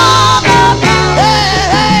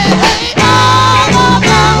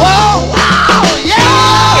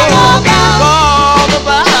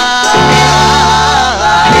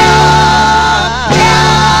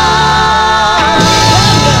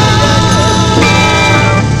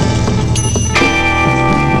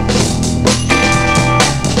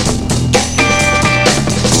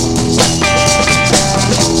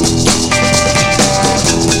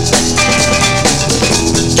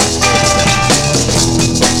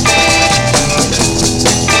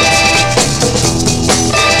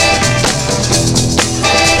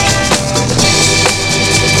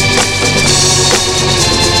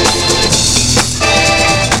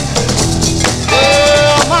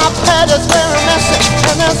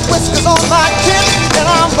 Whiskers on my chin, and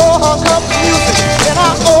I'm more hung up with music, and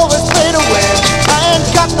I always play to win. I ain't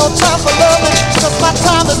got no time for loving, cause my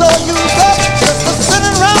time is all used up. Just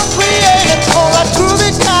sitting around creating all that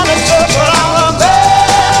groovy kind of stuff. But I'm a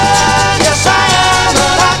man, yes I am,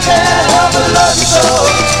 and I can't help but love you so.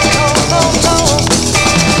 No, no, no.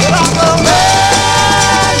 But I'm a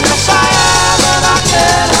man, yes I am, and I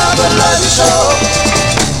can't help but love you so.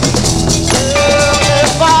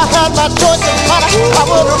 If I had my choice in life, I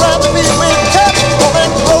would rather be with Ted,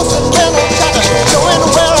 going close and gentle chatter, showing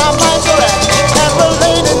where our minds are at, and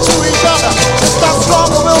relating to each other. Just how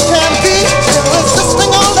strong the will can be,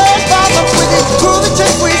 insisting on their problems with each groovy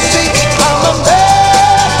chick we see. I'm a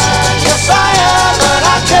man, yes I am, and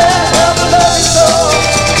I can't help but love you so.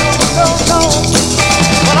 No, no,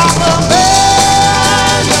 but I'm a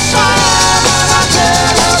man, yes I am, and I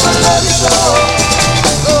can't help but love you so.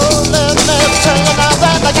 Oh, let me tell you now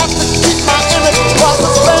that I got to keep my image while the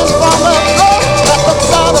stand from the floor. That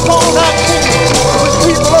looks out upon that king with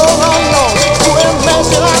people all unknown who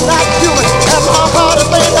imagine I'm not human and my heart is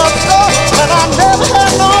made of stone. And I never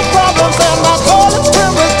had no problems and my soul is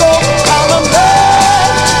filled with gold. I'm a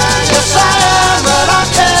man, yes I am, and I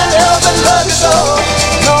can't help but love you so.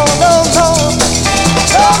 No, no, no,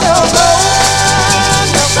 no, no, no.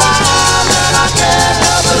 Yes I am, and I can't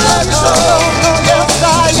help but love you so. No, yes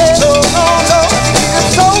I am. No, no, no.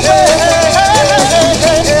 It's so bad.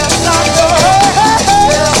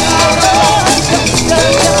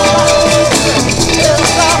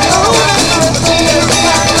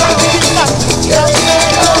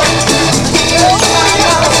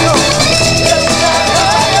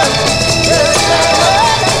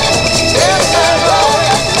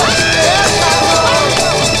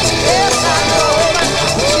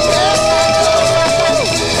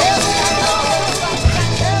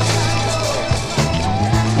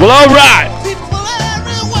 Well, all right.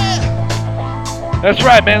 That's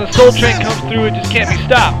right, man. The Soul Train comes through. It just can't be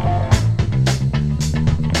stopped.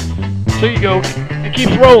 So you go. It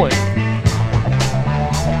keeps rolling.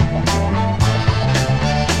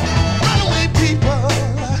 Runaway people,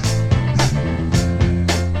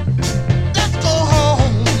 let's go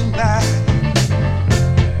home now.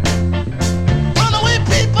 Runaway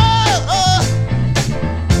people,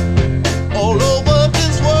 all over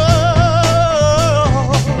this world.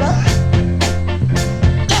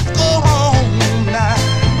 Let's go home now,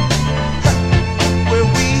 where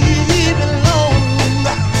we belong.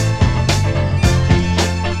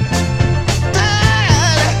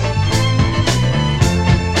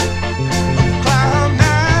 Cloud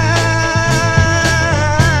nine.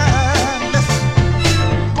 Listen,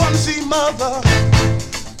 going to see mother,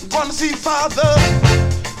 going to see father,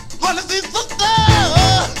 going to see sister,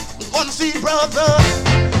 going to see brother,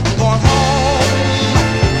 going home.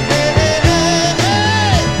 Hey, hey, hey,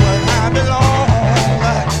 hey, where I belong.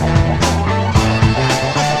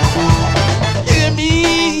 Hear me,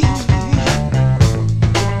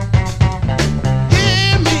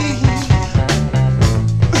 hear me.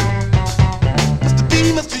 Mr. D,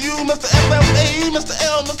 Mr. U, Mr. FFA, Mr.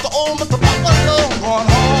 L, Mr. O, Mr. Buffalo, going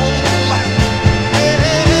home. Hey,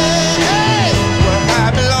 hey, hey, hey, where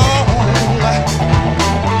I belong.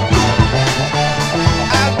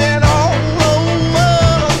 I've been all over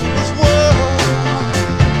this world,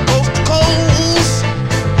 coast to coast.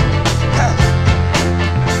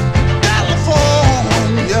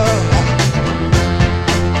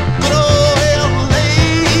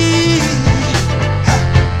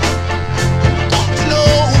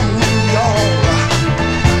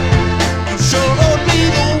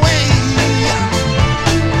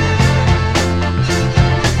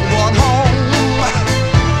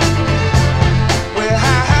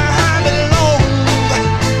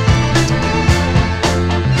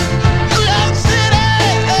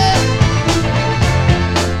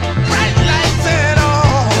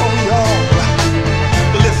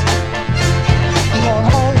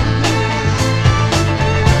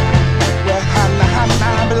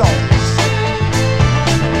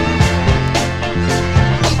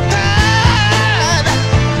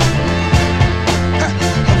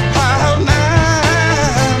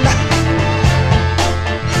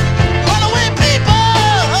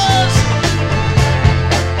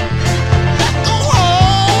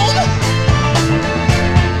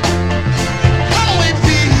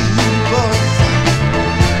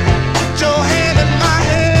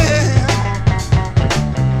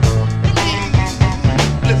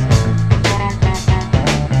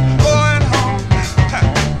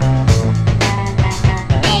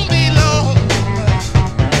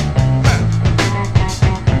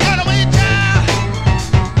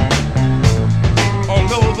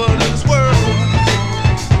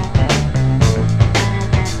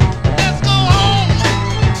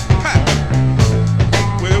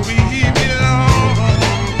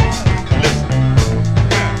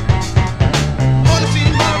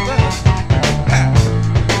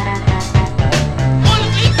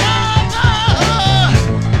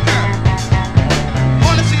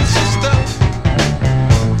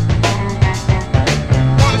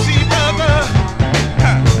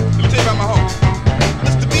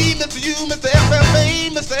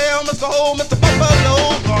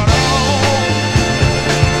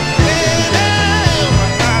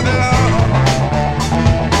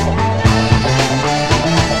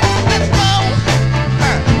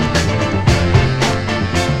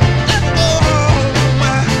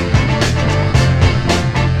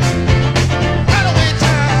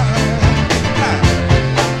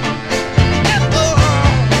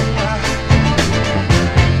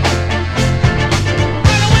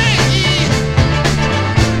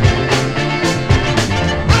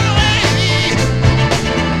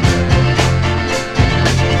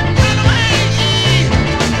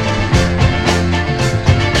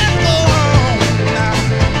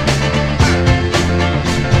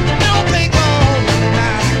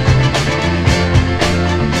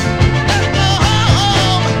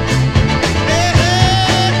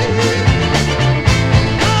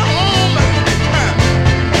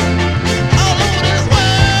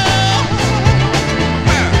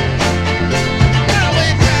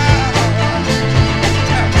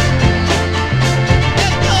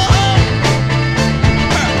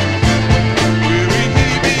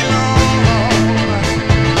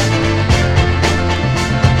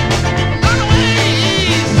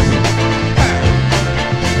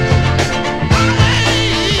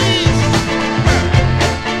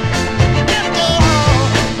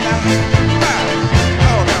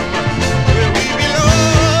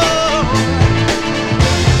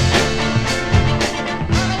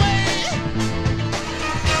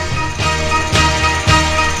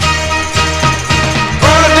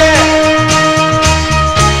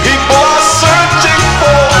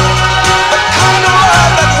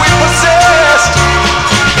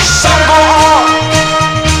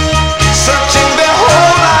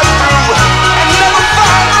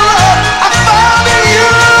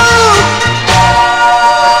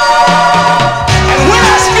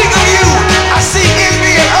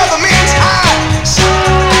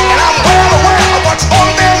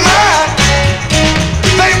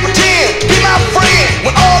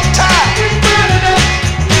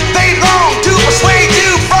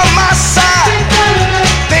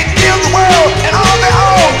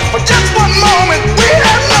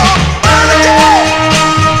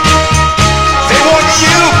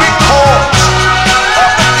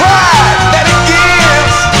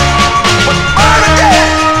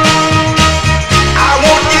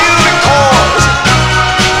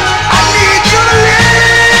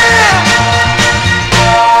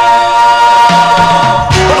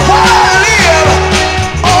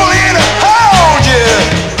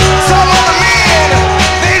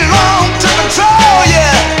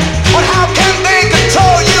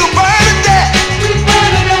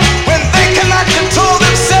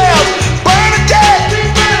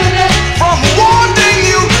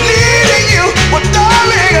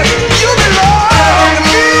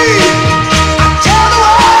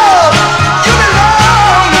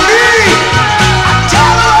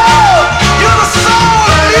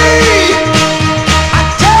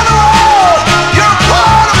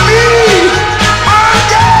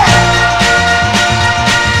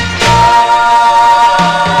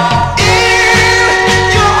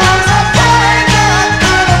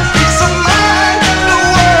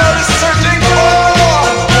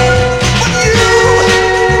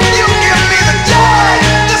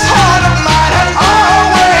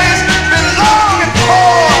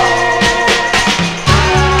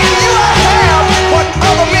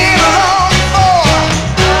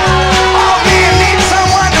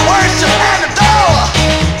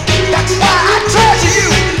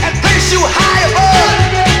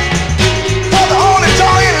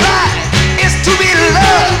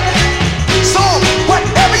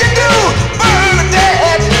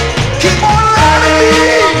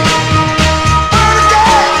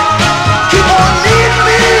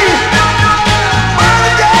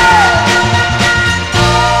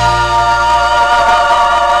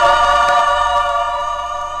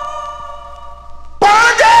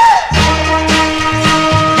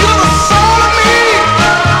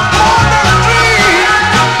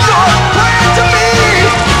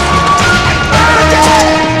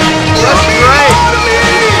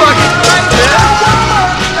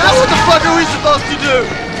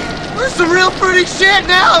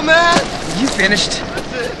 finished?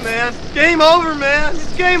 That's it, man. Game over, man.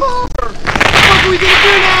 It's game over. What are we gonna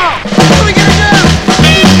do now? What are we gonna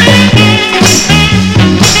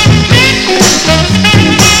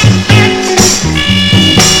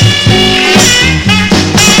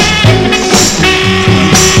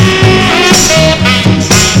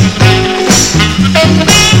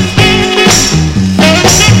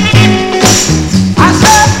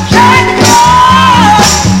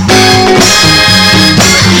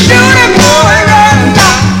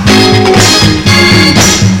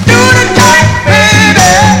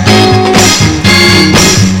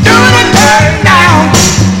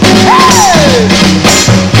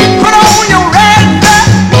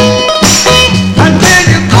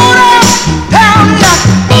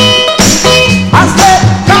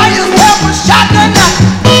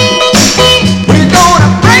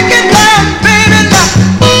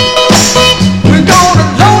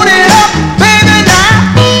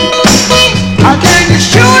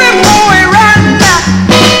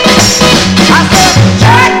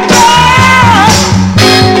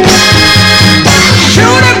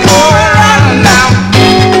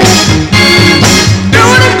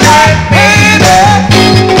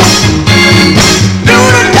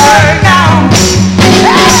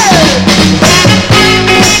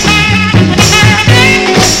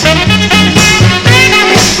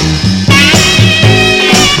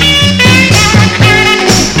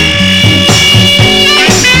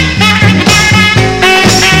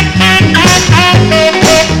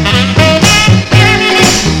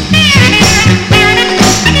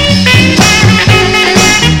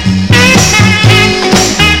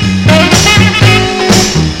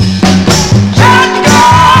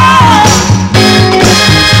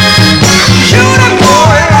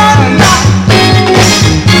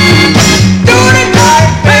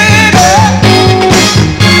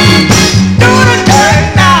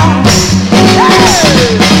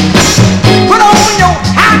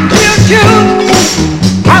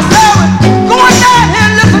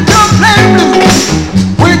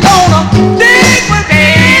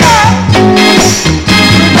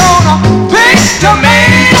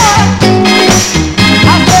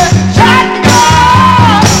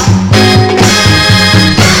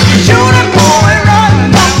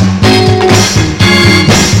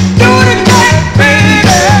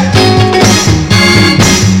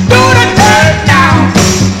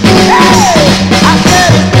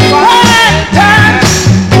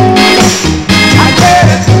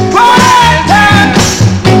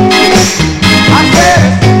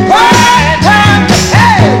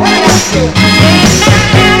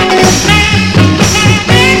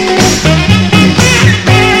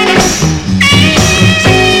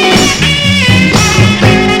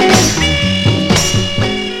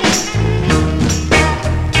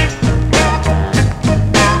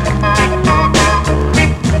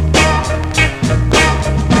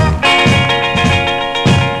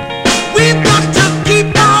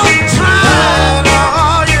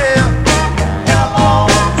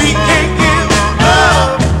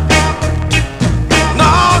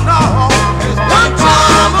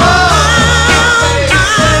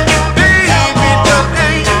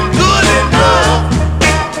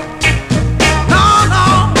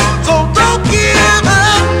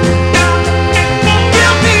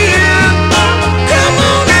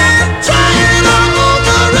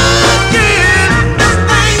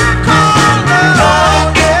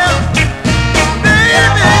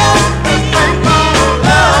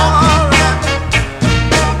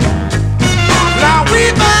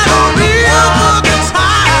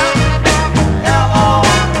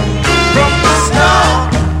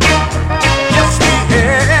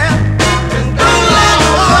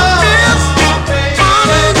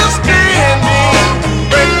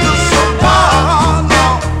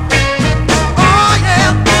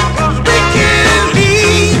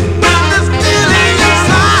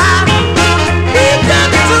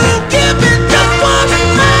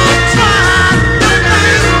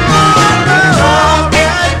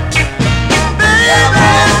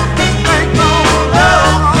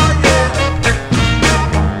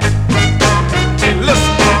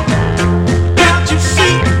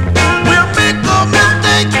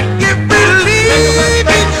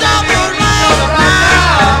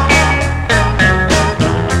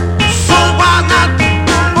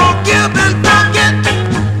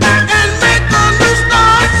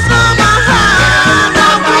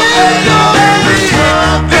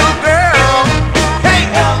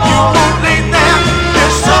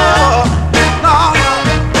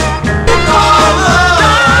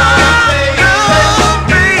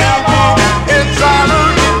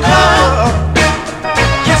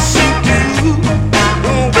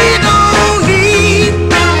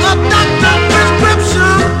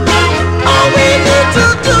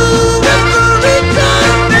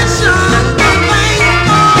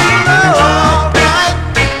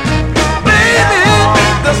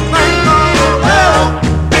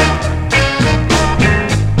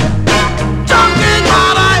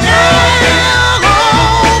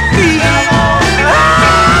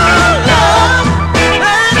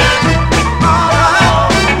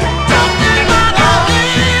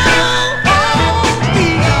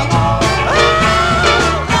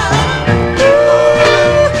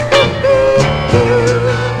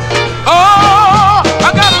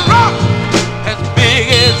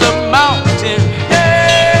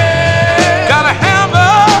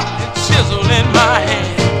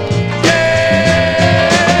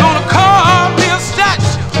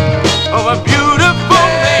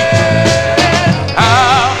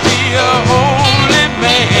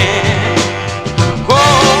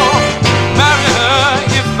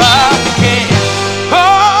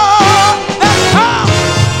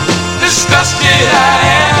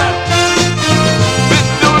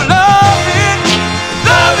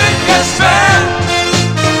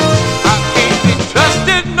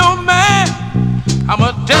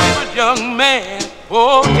man.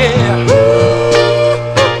 Oh yeah.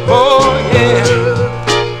 Oh yeah.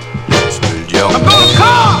 I'm gonna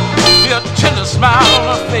call me a tender smile on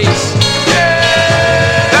her face.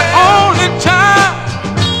 That only time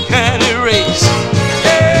can erase.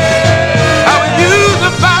 I would use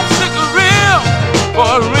a bicycle rim for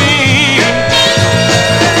a ring.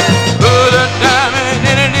 Put a diamond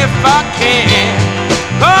in it if I can.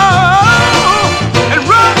 Oh, and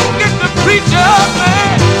run and get the preacher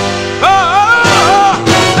man. Oh,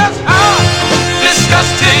 that's how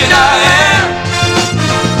disgusted I am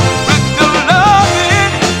with the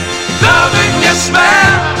loving, yes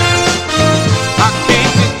ma'am. I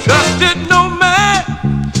can't be trusted, no man.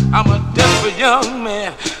 I'm a desperate young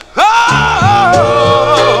man. Oh,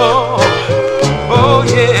 oh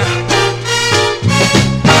yeah.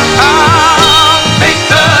 I'll make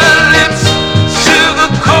the lips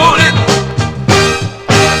sugar-coated,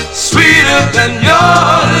 sweeter than your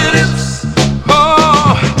lips.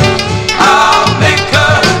 Oh, I'll make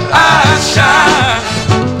her eyes shine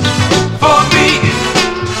for me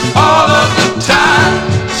all of the time.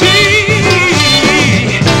 She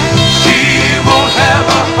won't have a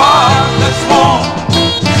heart that's warm.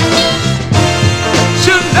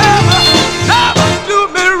 She'll never do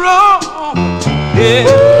me wrong. Yeah.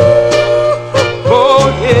 Oh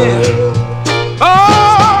yeah.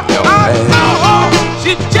 Oh, I know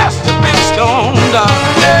she's just a big stone dog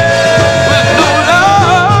with no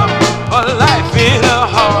love or life in her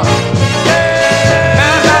heart.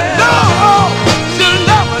 And I know she'll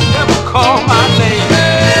never call my name.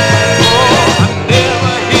 Oh, I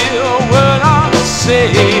never hear a word I'm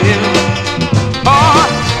saying. Oh,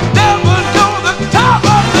 never know the top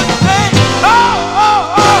of the thing.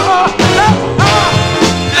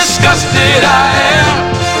 Disgusted I am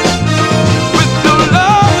with the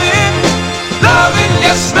loving,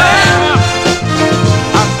 yes ma'am.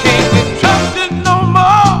 I can't be trusted no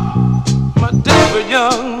more. I'm a desperate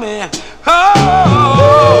young man. Oh,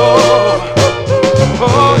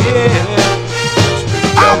 oh yeah.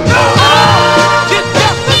 I know she's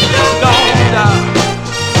just a stone down.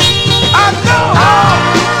 I know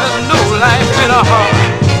there's no life in her heart,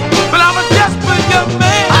 but I'm a desperate young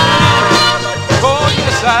man. Oh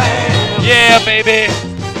yes I am. Yeah, baby.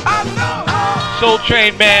 I know. Soul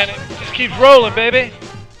Train, man. It just keeps rolling, baby.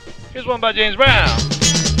 Here's one by James Brown.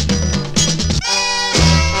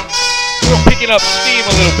 We're picking up steam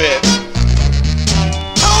a little bit.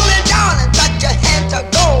 Told me, darling, that you had to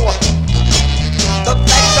go. The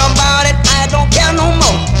fact about it, I don't care no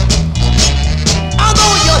more.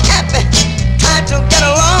 Although you're happy, trying to get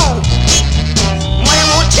along, money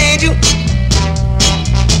won't change you.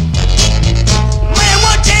 Money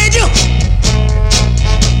won't change you.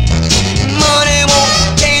 Money won't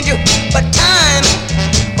change you, but time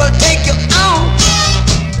will take you on.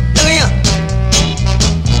 Look at you.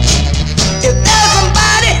 If there's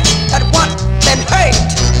somebody that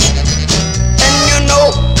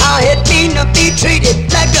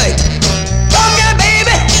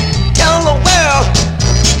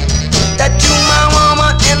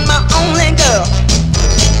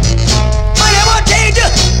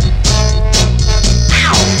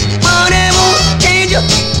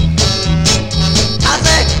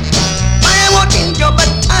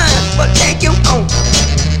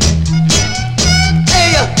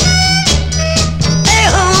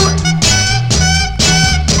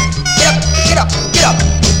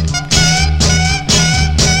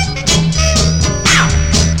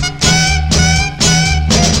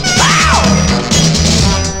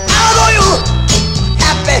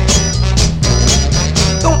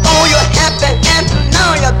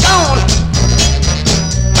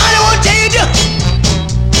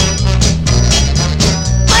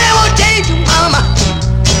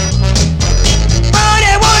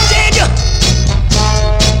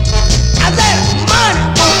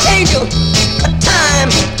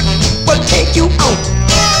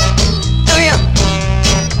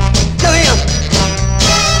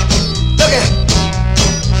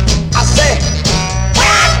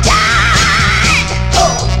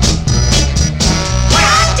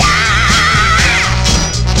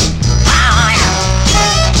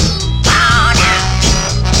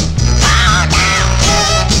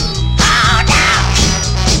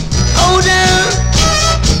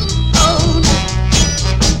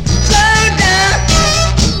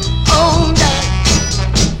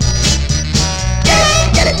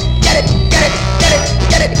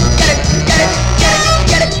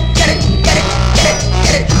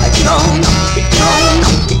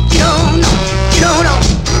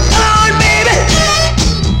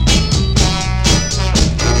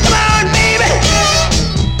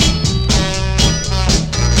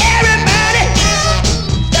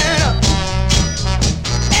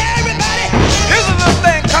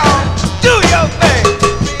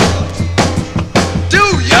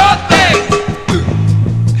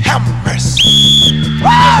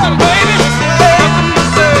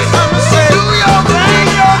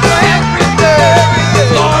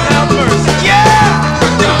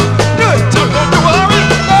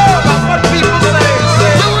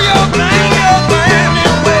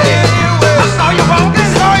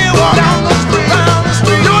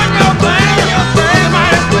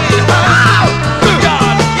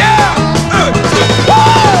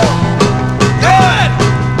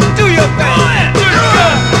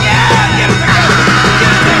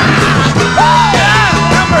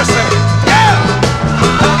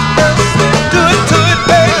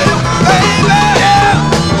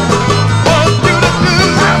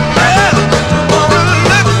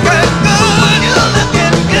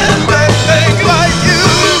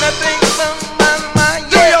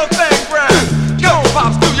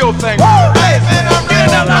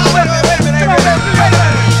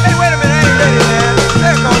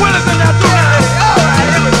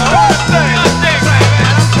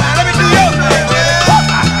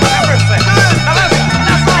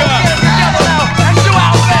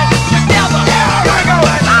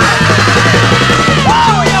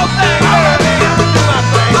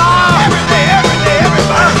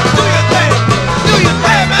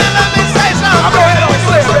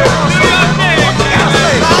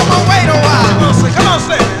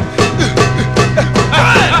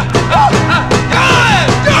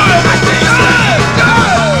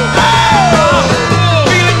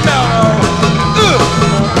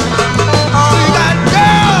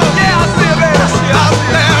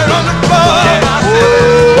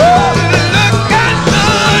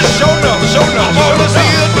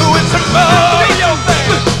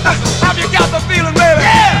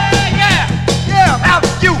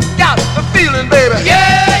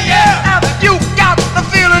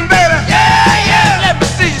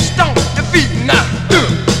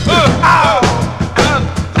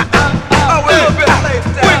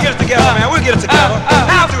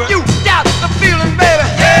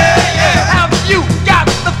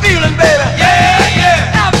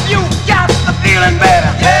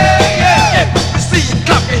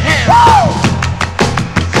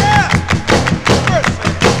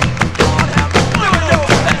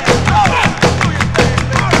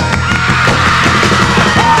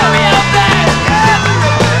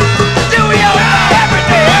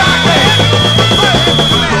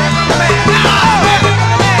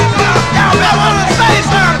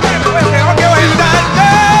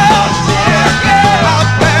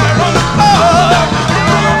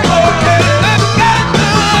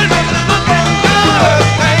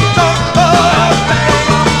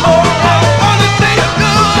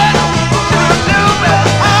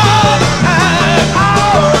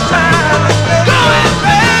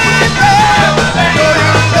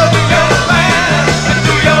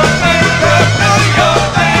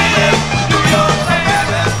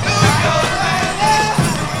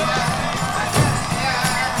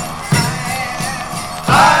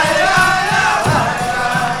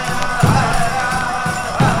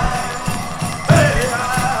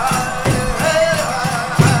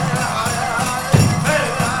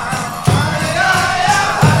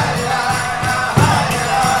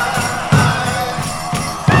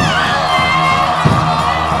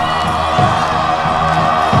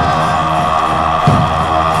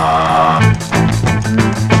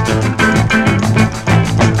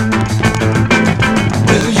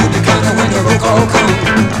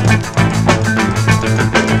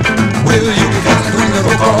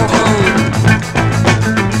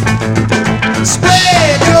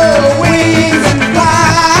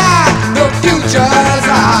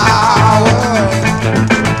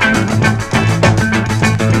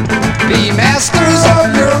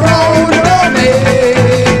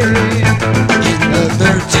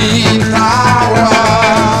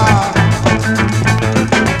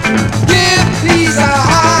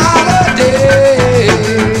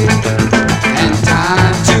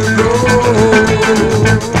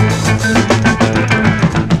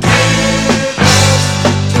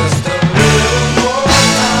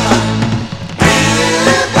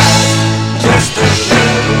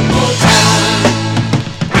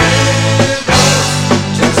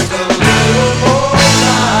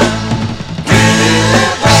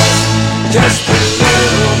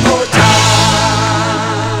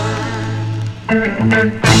Number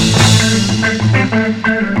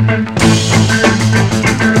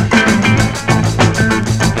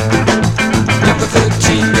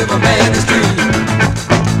 13 of a man is dream.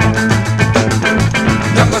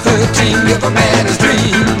 Number 13 of a man is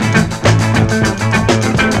dream.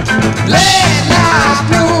 Late night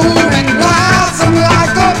blue and blossom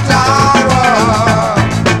like a flower.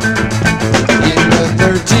 In the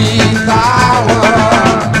 13th hour,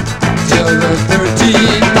 till the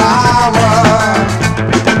 13th hour.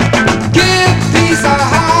 Give peace a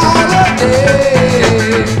holiday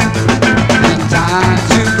and time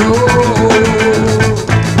to grow.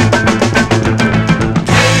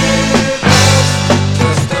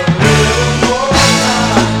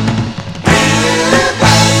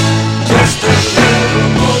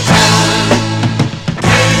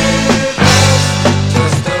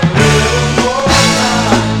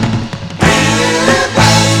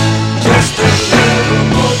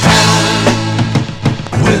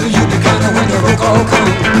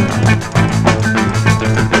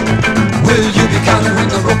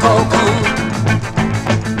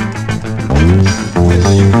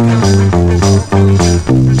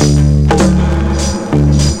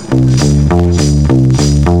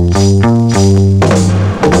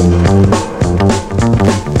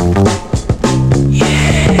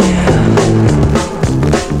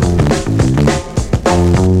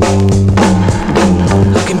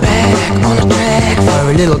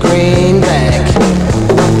 Little greenback,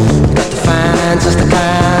 got to find just the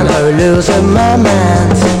kind of losing my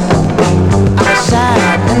mind. Out of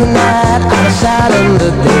sight in the night, out of sight in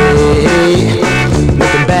the day.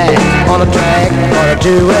 Looking back on the track, gonna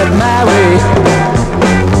do it my way.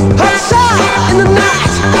 Out of sight in the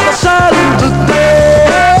night, out of sight in the day.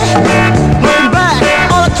 Looking back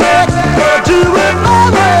on the track, gonna do it my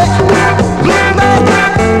way. Looking back.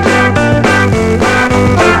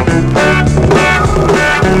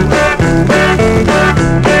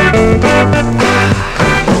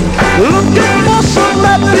 Looking for some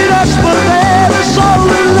happiness, but there is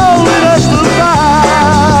only loneliness to find.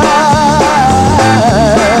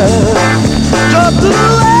 Jump to the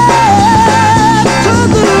left, turn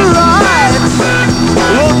to the right.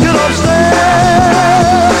 Looking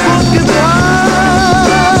upstairs, looking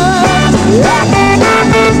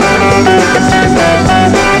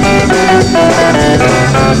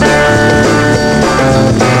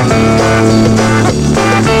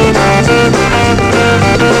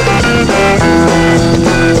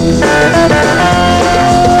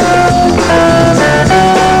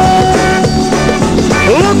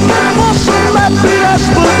looking for some happiness,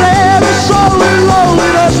 but there is only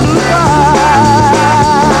loneliness to find.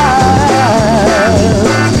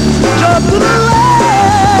 Jump to the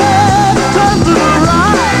left, turn to the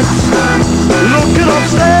right. Looking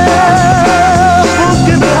upstairs,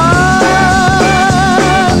 looking behind.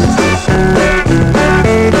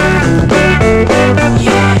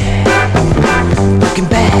 Yeah. Looking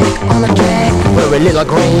back on the track, we're a little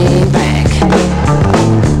greenback.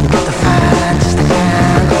 Got to find just the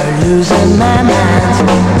kind of losing my mind.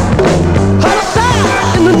 Out of sight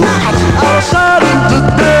in the night, out of sight in the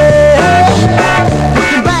day.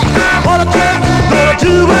 Looking back on the track, gonna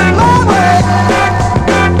do it my way.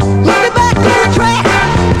 Looking back on the track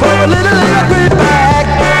for a little greenback.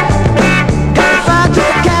 Got to find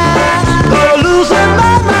just the kind of losing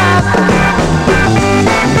my mind.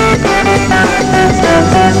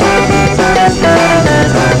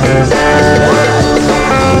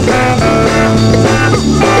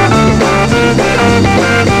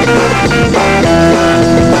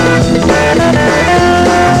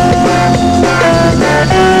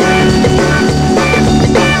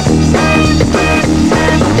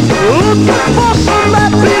 Looking for some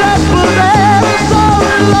happiness, but there is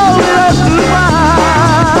only loneliness to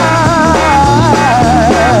find.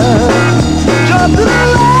 Jump to the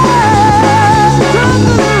left, turn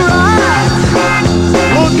to the right.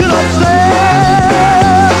 Looking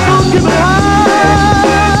upstairs, looking behind.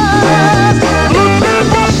 Looking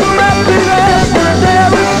for some happiness, but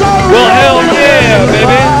there is only Well, hell loneliness yeah, to baby.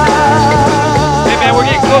 find. Hey, man, we're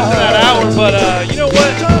getting close to that hour, but you know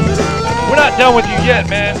what? We're not done with you yet,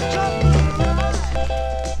 man.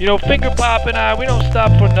 You know, Finger Pop and I, we don't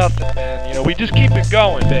stop for nothing, man. You know, we just keep it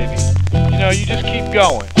going, baby. You know, you just keep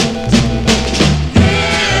going.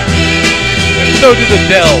 And so do the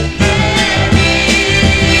Dells.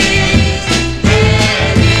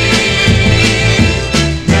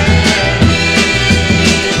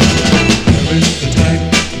 There is the time,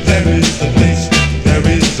 there is the place, there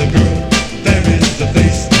is the girl, there is the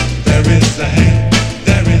face, there is the hand,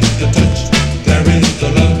 there is the touch, there is the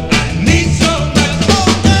love. I need some that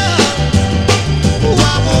more, girl.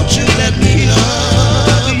 Why won't you let me love?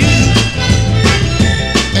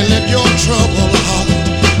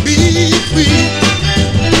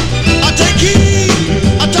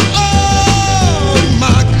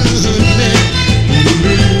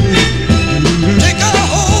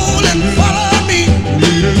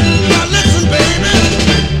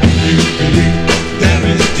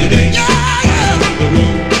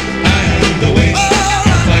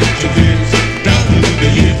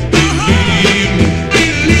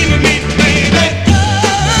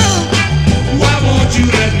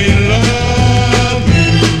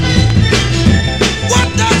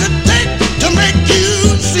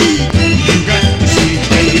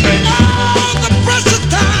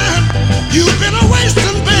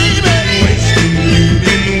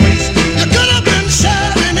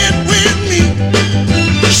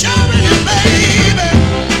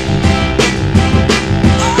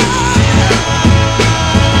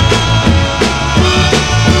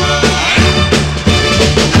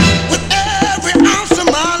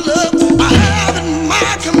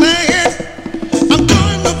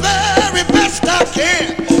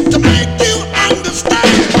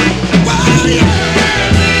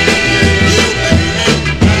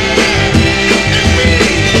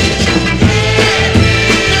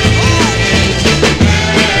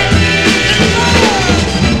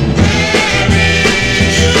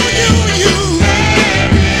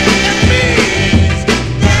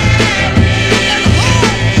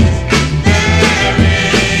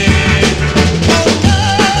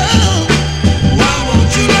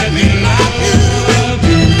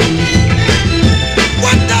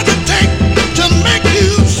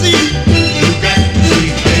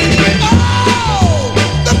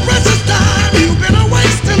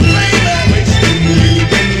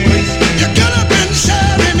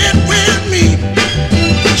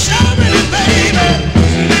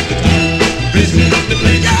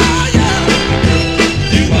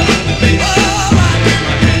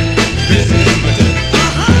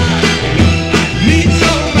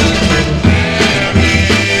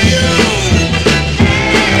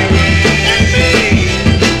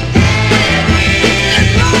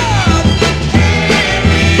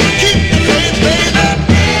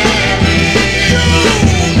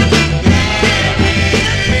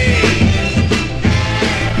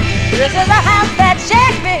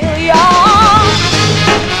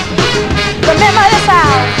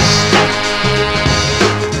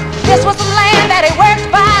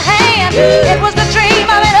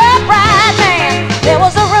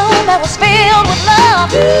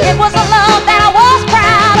 It was a love that I was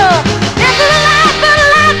proud of. This is the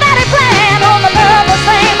life that he planned. On the love, the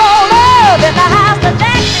same old love in the house that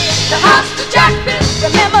Jack built. The house that Jack built.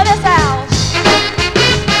 Remember this house.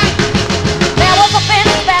 There was a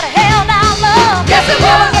fence that held our love. Yes, it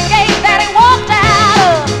was. A gate that he walked out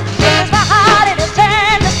of. This is my heart, it is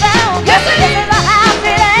turned to stone. Yes, it is. This is a house,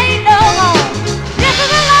 it ain't no home. This is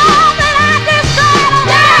the love that I destroyed on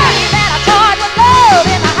the day that I toyed with love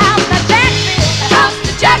in the house that Jack built. The house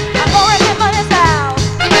that Jack built. I remember this house.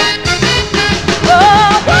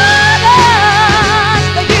 Oh, what does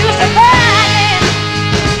the use of crying?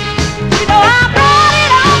 You know I brought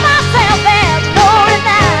it on myself, there's no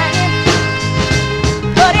denying.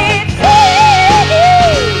 But it's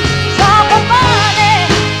awful funny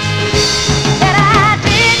that I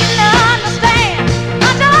didn't understand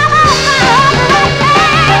until I lost my right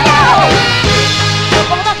hand.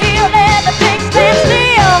 Up on the hill, everything stands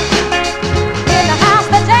still in the house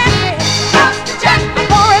that Jack built. House that Jack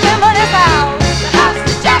built. I remember this house. The house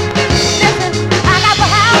that Jack built. Listen, I got the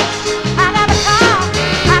house, I got the car,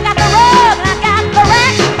 I got the rug, I got the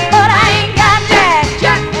rack, but I ain't got Jack.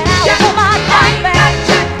 Jack, and I want my Jack back.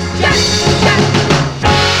 Jack, Jack, Jack.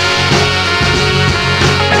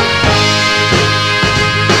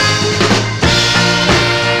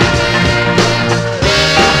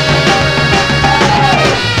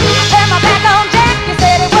 Turn my back on Jack, you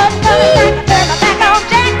said he wasn't coming back. Turn my back on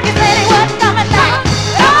Jack, you said he wasn't coming back.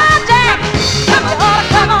 Oh, Jack, you ought to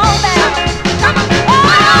come on back. Come on, oh,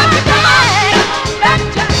 Jack,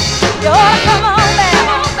 you ought to come on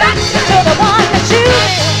back to the one that you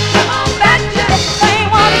built. Come on back, Jack, it's the same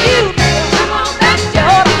one you built. Come on back, you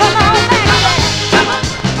ought to come on back. Come on,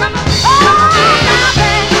 come on, oh, now,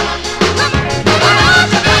 Jack, come on,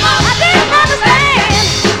 come on. I didn't understand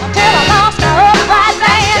until I lost my upright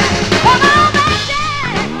band. Come on back,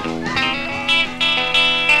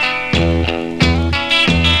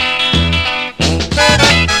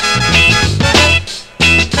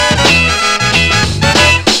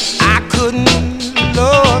 I couldn't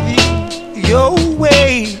love you your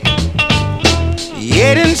way,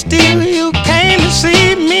 yet and still you came to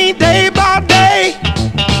see me day by day.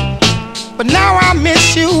 But now I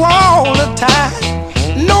miss you all the time.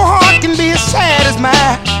 No heart can be as sad as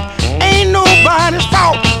mine. Ain't nobody's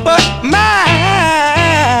fault but mine.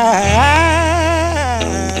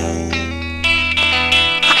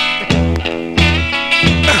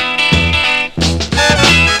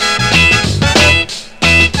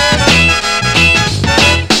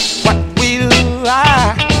 What will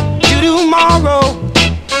I do tomorrow?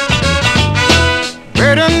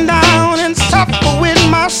 Burden down and suffer with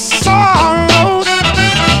my sorrows.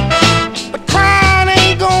 But crying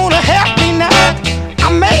ain't gonna help me now. I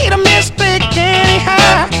made a mistake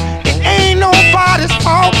anyhow. It ain't nobody's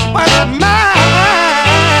fault but mine.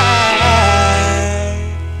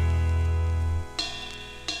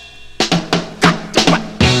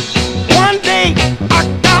 One day I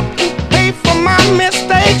got to pay for my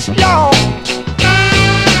mistakes, y'all.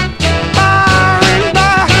 By and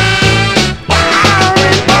by,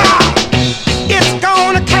 it's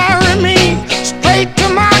gonna carry me straight to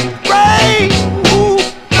my grave. Ooh,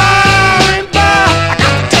 by and by, I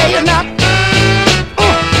got to tell you now.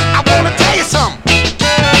 I wanna tell you something.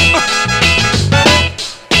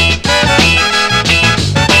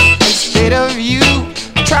 Instead of you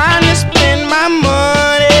trying to spend my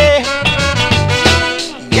money,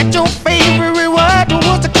 yet your favorite reward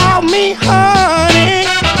was to call me honey.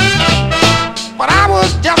 But I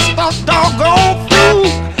was just a doggone fool,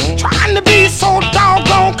 trying to be so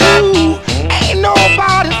doggone cool. Ain't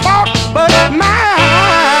nobody's fault but mine.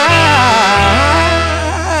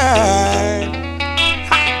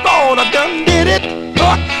 I thought I done did it,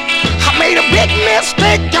 but I made a big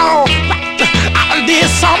mistake, y'all. I did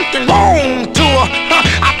something wrong to her.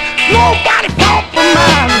 Nobody's fault but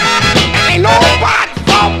mine. Ain't nobody's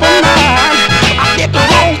fault but mine. I did the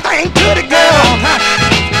wrong thing to the girl.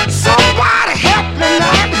 Somebody help me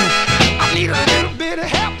now. I need a little bit of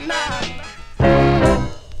help now.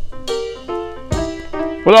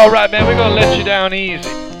 Well, all right, man. We're gonna let you down easy.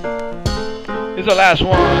 Here's the last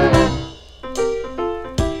one.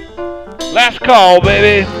 Last call,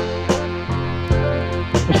 baby.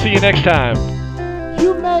 We'll see you next time.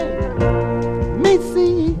 You made me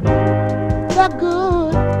see the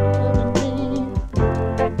good in me.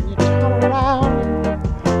 You turn around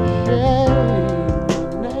and share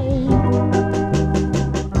my name.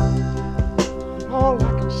 All I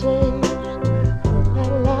can say is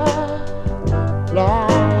that love for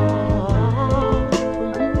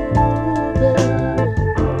you, baby.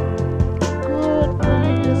 Good for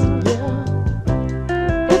you, yeah.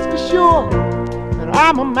 It's for sure that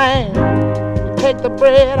I'm the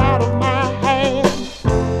bread out of my hand.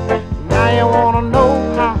 Now you wanna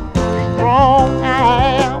know how strong I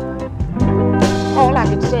am. All I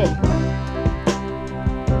can say,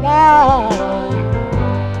 Lord,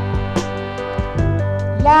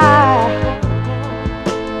 Lord,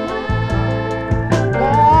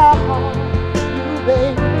 Lord, you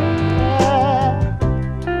baby.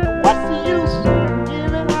 What's the use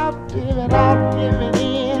giving out, giving out, giving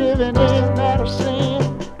in that of sin?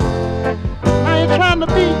 I ain't trying to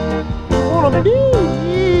be, wanna be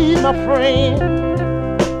my friend.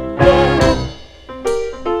 Yeah.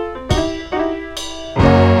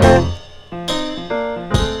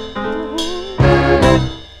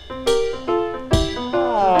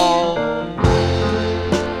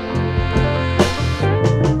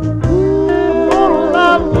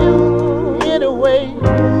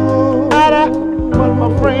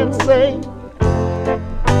 Say,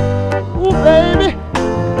 ooh baby,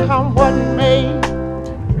 come what may.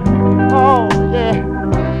 Oh yeah,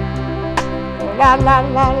 la la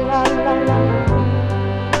la la.